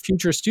all your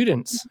future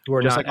students who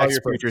are not like all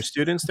experts. your future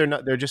students,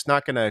 they're just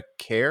not going to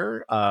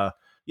care.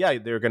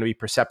 There are going to be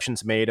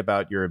perceptions made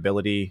about your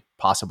ability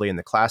possibly in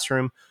the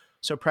classroom.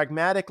 So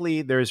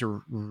pragmatically, there's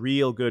a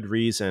real good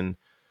reason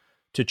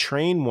to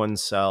train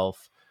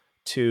oneself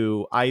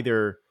to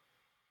either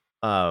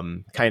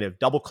kind of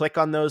double click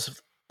on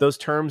those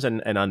terms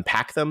and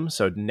unpack them.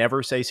 So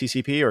never say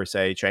CCP or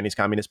say Chinese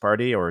Communist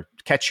Party, or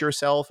catch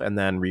yourself and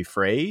then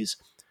rephrase.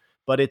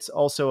 But it's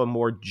also a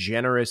more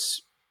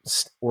generous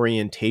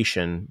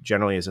orientation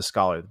generally as a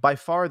scholar. By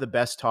far the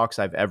best talks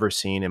I've ever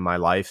seen in my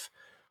life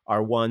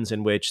are ones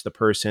in which the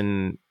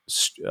person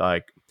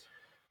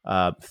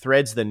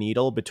threads the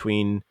needle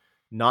between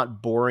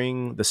not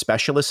boring the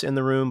specialists in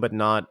the room, but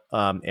not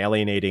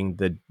alienating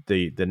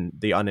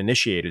the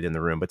uninitiated in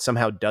the room, but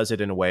somehow does it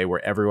in a way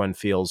where everyone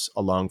feels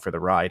along for the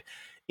ride.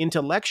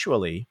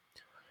 Intellectually,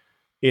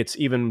 it's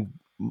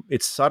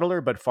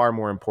subtler, but far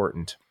more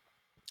important.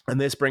 And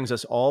this brings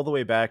us all the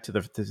way back to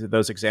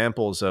those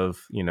examples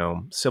of,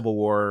 Civil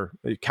War,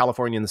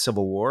 California in the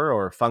Civil War,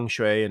 or feng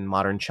shui in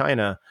modern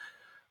China.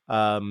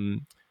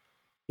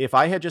 If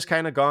I had just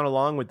kind of gone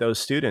along with those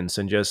students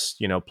and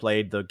just,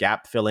 played the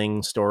gap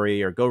filling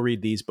story or go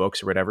read these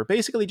books or whatever,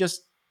 basically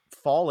just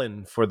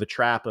fallen for the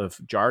trap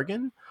of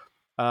jargon,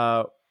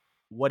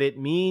 what it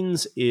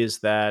means is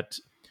that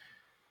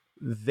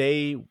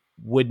they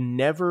would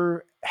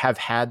never have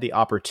had the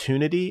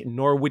opportunity,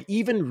 nor would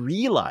even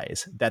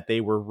realize that they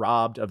were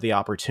robbed of the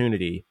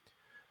opportunity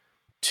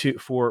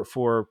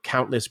for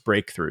countless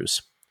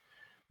breakthroughs.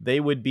 They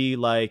would be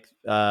like,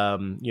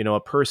 a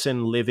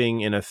person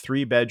living in a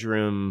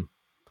 2-bedroom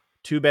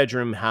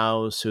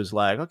house who's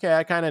like, okay,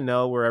 I kind of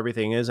know where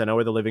everything is. I know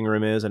where the living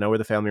room is. I know where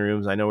the family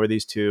room is. I know where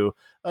these 2.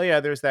 Oh yeah,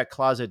 there's that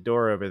closet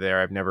door over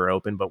there I've never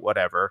opened, but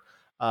whatever.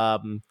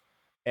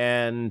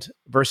 And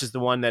versus the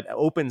one that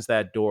opens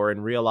that door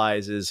and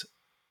realizes,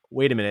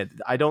 wait a minute,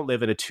 I don't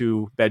live in a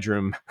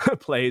 2-bedroom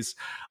place.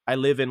 I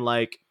live in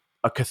like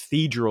a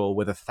cathedral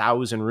with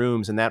 1,000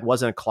 rooms, and that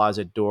wasn't a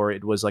closet door.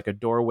 It was like a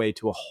doorway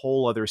to a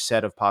whole other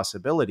set of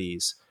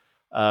possibilities.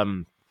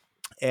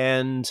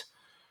 And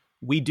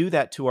we do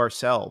that to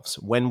ourselves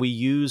when we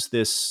use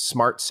this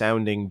smart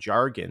sounding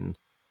jargon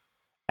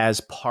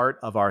as part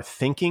of our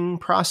thinking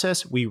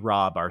process. We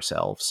rob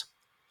ourselves.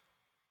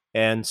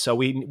 And so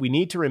we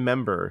need to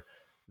remember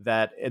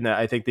that, and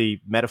I think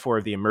the metaphor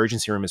of the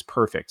emergency room is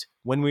perfect.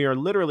 When we are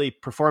literally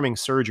performing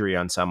surgery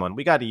on someone,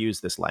 we got to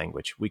use this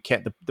language. We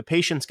can't, the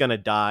patient's going to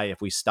die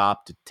if we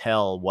stop to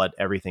tell what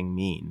everything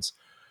means.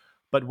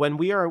 But when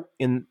we are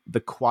in the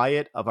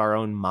quiet of our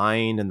own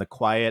mind and the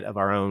quiet of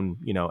our own,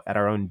 at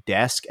our own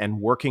desk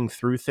and working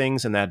through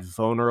things in that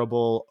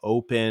vulnerable,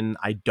 open,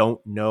 I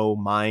don't know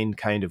mind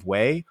kind of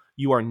way,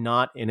 you are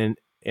not in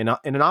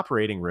an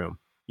operating room,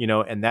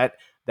 and that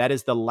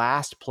is the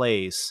last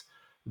place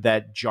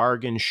that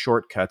jargon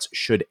shortcuts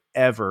should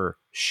ever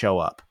show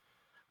up.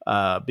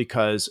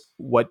 Because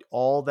what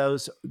all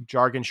those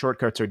jargon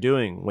shortcuts are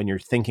doing when you're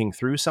thinking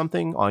through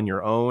something on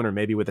your own or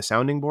maybe with a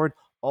sounding board,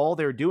 all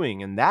they're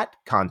doing in that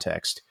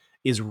context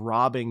is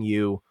robbing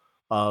you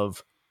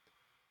of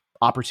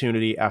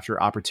opportunity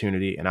after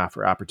opportunity and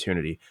after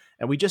opportunity.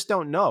 And we just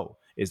don't know.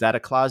 Is that a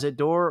closet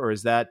door, or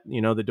is that,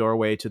 the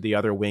doorway to the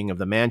other wing of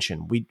the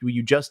mansion?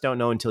 You just don't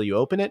know until you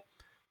open it.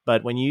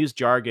 But when you use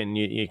jargon,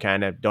 you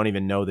kind of don't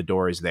even know the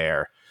door is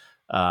there.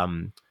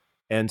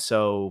 And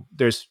so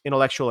there's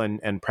intellectual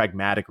and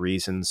pragmatic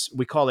reasons.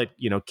 We call it,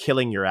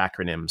 killing your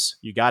acronyms.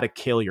 You got to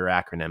kill your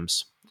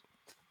acronyms.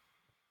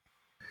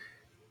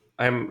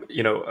 I'm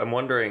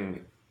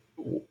wondering,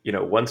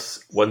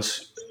 once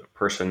a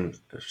person,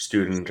 a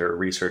student or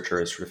researcher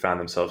has sort of found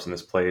themselves in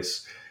this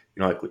place,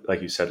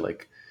 like you said,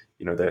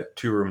 the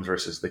two rooms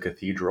versus the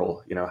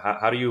cathedral,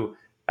 how do you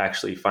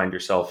actually find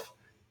yourself,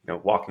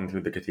 walking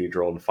through the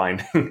cathedral and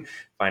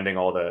finding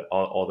all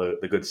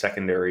the good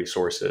secondary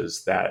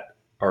sources that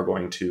are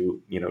going to,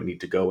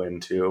 need to go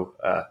into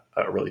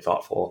a really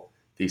thoughtful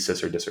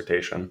thesis or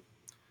dissertation?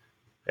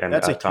 And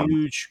that's a Tom,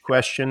 huge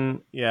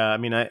question. Yeah, I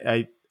mean,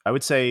 I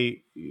would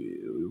say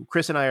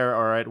Chris and I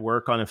are at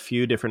work on a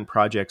few different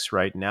projects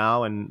right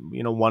now, and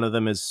one of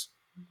them is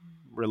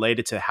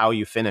related to how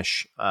you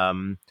finish,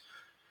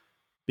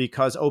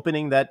 because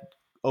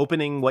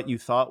opening what you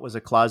thought was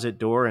a closet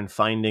door and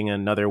finding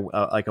another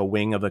like a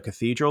wing of a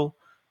cathedral.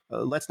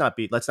 Let's not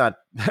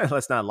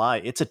let's not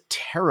lie. It's a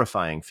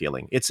terrifying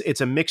feeling.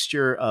 It's a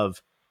mixture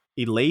of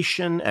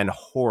elation and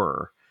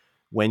horror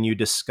when you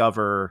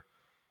discover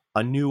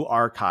a new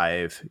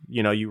archive.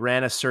 You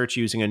ran a search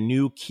using a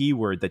new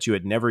keyword that you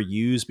had never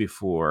used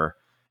before,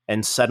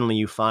 and suddenly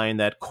you find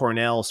that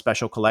Cornell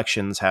Special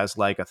Collections has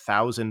like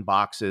 1,000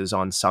 boxes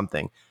on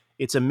something.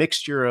 It's a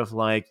mixture of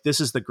like,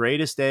 this is the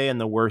greatest day and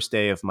the worst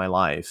day of my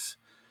life,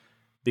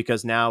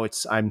 because now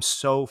I'm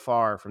so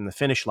far from the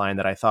finish line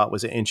that I thought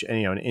was an inch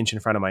in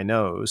front of my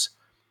nose.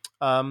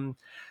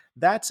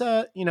 That's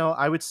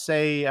I would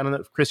say, I don't know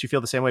if Chris, you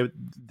feel the same way.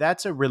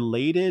 That's a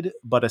related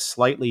but a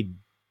slightly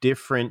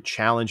different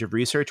challenge of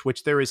research,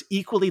 which there is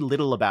equally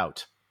little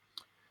about.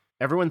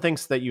 Everyone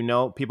thinks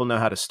that people know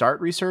how to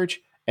start research,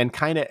 and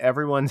kind of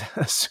everyone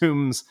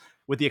assumes,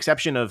 with the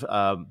exception of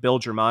Bill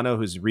Germano,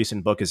 whose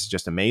recent book is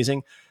just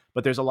amazing,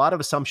 but there's a lot of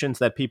assumptions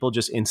that people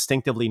just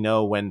instinctively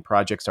know when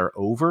projects are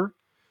over.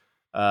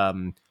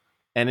 And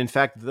in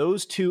fact,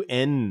 those two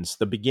ends,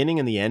 the beginning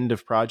and the end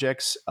of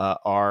projects,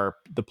 are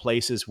the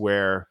places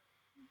where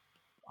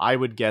I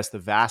would guess the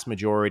vast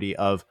majority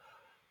of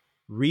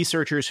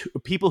researchers,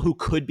 people who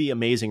could be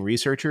amazing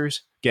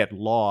researchers, get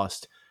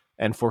lost,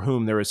 and for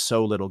whom there is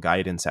so little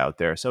guidance out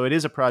there. So it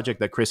is a project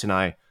that Chris and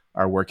I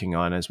are working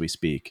on as we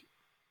speak.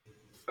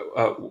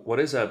 What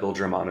is Bill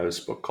Germano's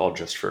book called,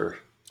 just for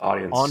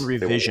audience? On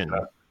Revision.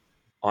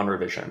 On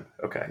Revision.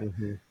 Okay.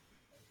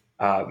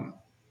 Mm-hmm.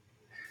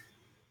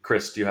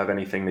 Chris, do you have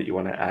anything that you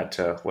want to add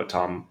to what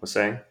Tom was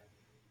saying?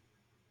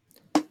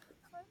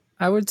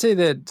 I would say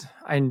that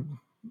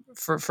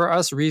for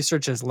us,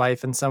 research is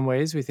life in some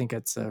ways. We think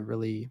it's a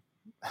really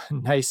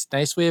nice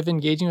way of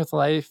engaging with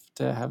life,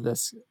 to have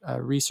this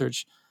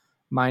research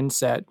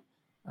mindset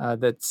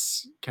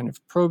that's kind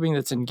of probing,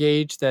 that's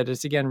engaged, that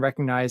is, again,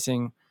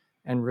 recognizing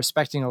and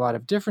respecting a lot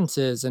of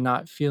differences and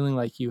not feeling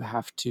like you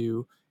have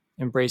to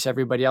embrace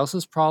everybody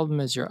else's problem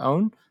as your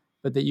own,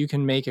 but that you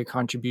can make a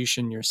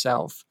contribution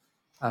yourself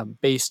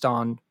based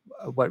on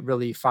what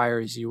really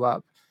fires you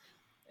up.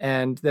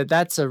 And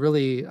that's a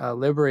really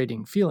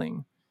liberating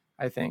feeling,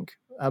 I think.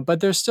 But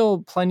there's still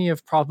plenty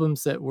of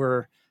problems that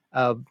we're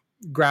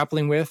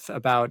grappling with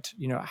about,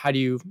 how do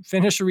you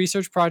finish a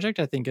research project?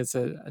 I think it's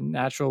a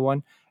natural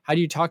one. How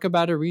do you talk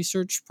about a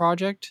research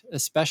project,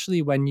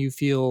 especially when you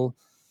feel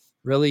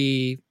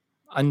really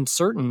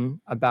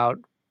uncertain about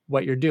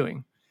what you're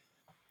doing?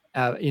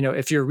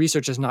 If your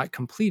research is not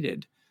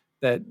completed,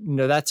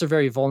 that's a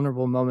very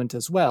vulnerable moment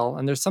as well.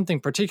 And there's something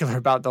particular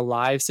about the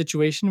live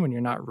situation when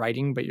you're not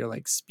writing, but you're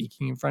like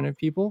speaking in front of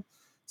people.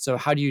 So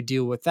how do you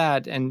deal with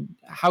that? And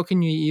how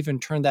can you even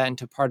turn that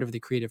into part of the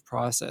creative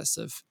process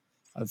of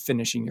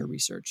finishing your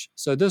research?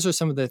 So those are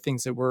some of the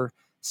things that we're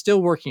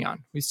still working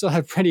on. We still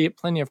have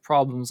plenty of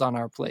problems on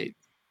our plate.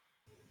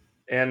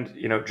 And,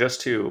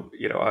 just to,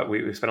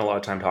 we spent a lot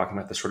of time talking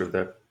about the sort of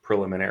the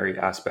preliminary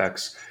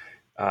aspects.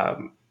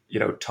 Tom,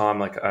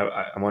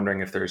 I'm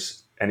wondering if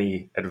there's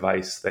any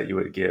advice that you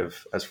would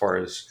give as far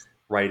as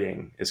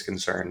writing is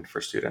concerned for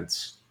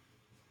students.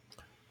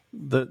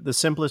 The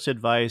simplest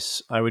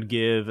advice I would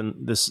give,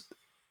 and this,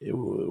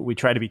 we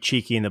try to be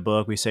cheeky in the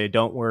book. We say,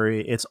 don't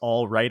worry, it's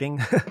all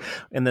writing,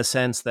 in the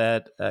sense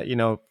that,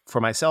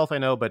 for myself, I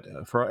know, but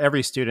for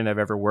every student I've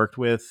ever worked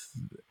with,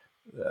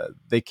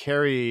 they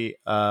carry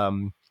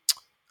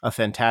a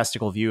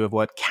fantastical view of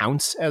what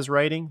counts as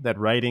writing. That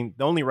writing,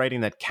 the only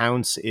writing that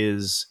counts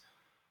is,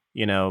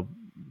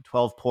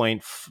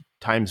 12-point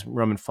times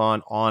Roman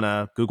font on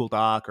a Google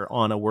Doc or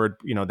on a Word.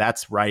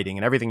 That's writing,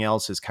 and everything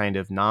else is kind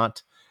of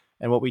not.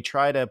 And what we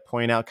try to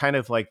point out, kind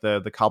of like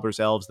the Cobbler's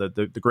Elves,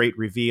 the great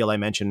reveal I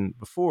mentioned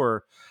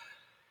before,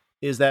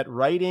 is that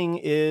writing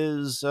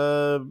is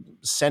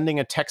sending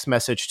a text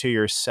message to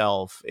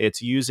yourself.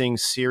 It's using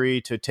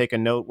Siri to take a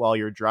note while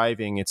you're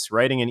driving. It's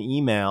writing an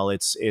email.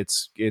 It's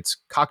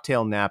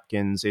cocktail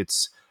napkins.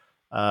 It's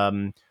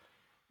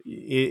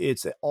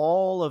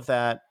all of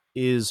that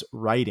is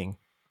writing,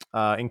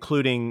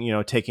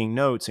 including taking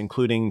notes,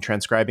 including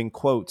transcribing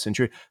quotes.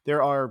 And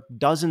there are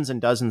dozens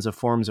and dozens of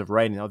forms of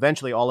writing. Now,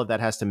 eventually, all of that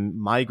has to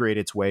migrate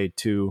its way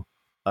to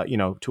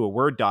to a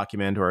Word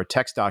document or a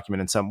text document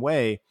in some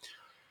way.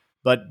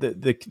 But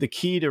the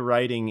key to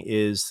writing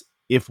is,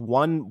 if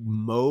one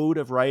mode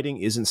of writing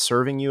isn't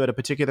serving you at a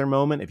particular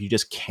moment, if you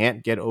just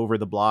can't get over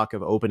the block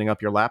of opening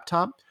up your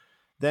laptop,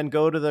 then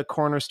go to the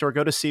corner store,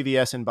 go to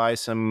CVS and buy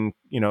some,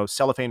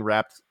 cellophane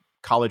wrapped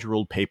college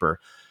ruled paper.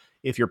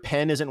 If your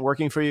pen isn't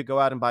working for you, go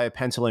out and buy a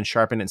pencil and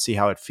sharpen it and see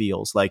how it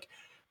feels. Like,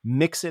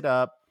 mix it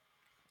up,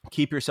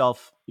 keep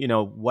yourself,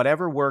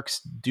 whatever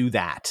works, do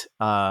that.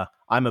 I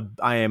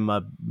am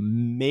a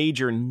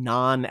major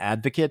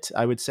non-advocate,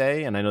 I would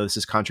say, and I know this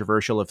is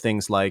controversial, of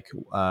things like,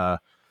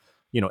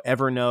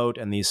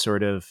 Evernote and these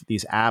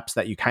apps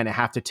that you kind of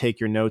have to take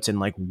your notes in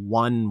like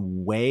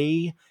one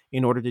way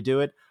in order to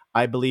do it.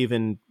 I believe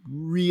in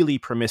really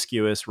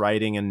promiscuous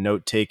writing and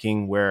note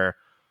taking, where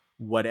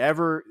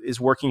whatever is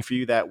working for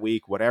you that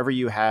week, whatever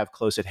you have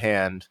close at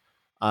hand,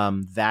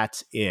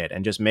 that's it.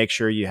 And just make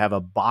sure you have a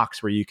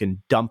box where you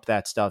can dump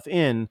that stuff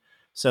in,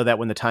 so that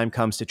when the time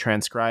comes to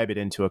transcribe it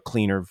into a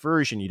cleaner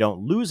version, you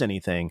don't lose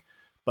anything,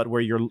 but where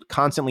you're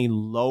constantly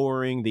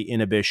lowering the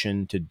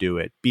inhibition to do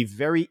it. Be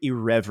very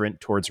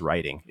irreverent towards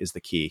writing is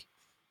the key.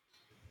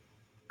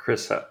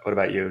 Chris, what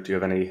about you? Do you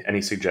have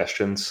any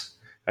suggestions?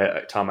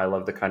 Tom, I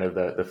love the kind of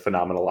the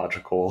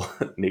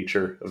phenomenological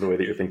nature of the way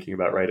that you're thinking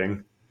about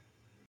writing.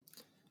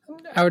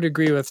 I would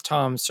agree with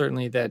Tom,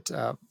 certainly, that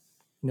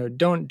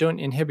don't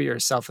inhibit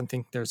yourself and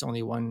think there's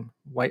only one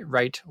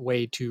right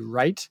way to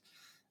write.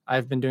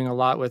 I've been doing a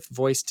lot with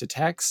voice to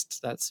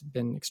text. That's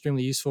been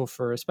extremely useful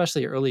for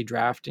especially early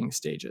drafting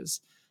stages.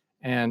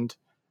 And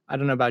I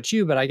don't know about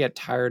you, but I get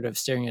tired of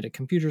staring at a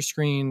computer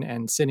screen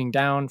and sitting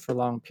down for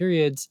long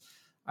periods.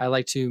 I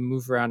like to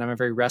move around. I'm a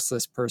very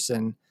restless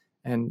person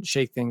and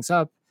shake things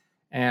up.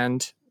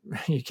 And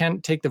you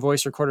can't take the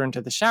voice recorder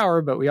into the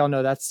shower, but we all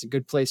know that's a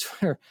good place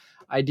where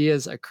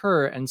ideas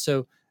occur. And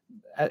so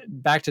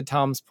back to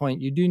Tom's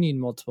point, you do need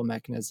multiple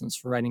mechanisms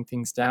for writing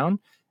things down,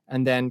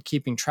 and then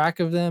keeping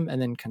track of them,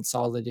 and then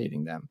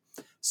consolidating them.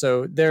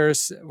 So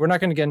we're not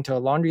going to get into a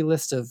laundry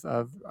list of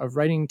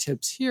writing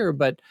tips here,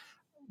 but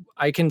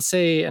I can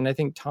say, and I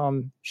think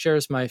Tom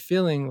shares my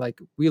feeling,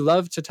 like, we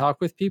love to talk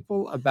with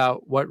people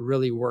about what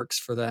really works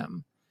for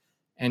them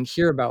and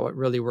hear about what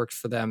really works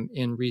for them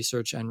in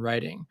research and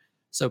writing.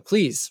 So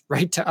please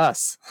write to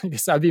us. I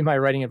guess that'd be my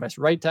writing advice.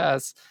 Write to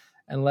us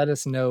and let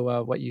us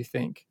know what you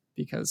think,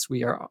 because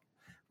we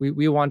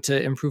want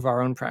to improve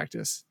our own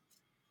practice.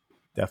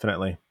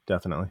 Definitely.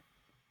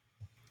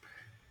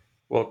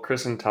 Well,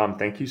 Chris and Tom,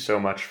 thank you so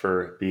much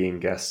for being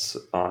guests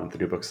on the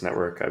New Books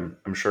Network.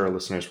 I'm sure our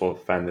listeners will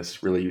find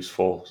this really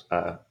useful,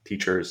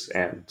 teachers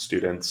and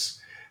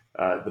students.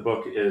 The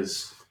book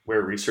is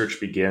Where Research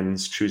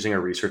Begins, Choosing a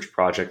Research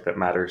Project That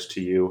Matters to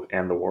You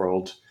and the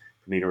World,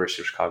 from the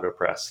University of Chicago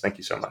Press. Thank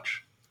you so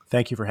much.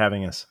 Thank you for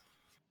having us.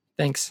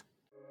 Thanks.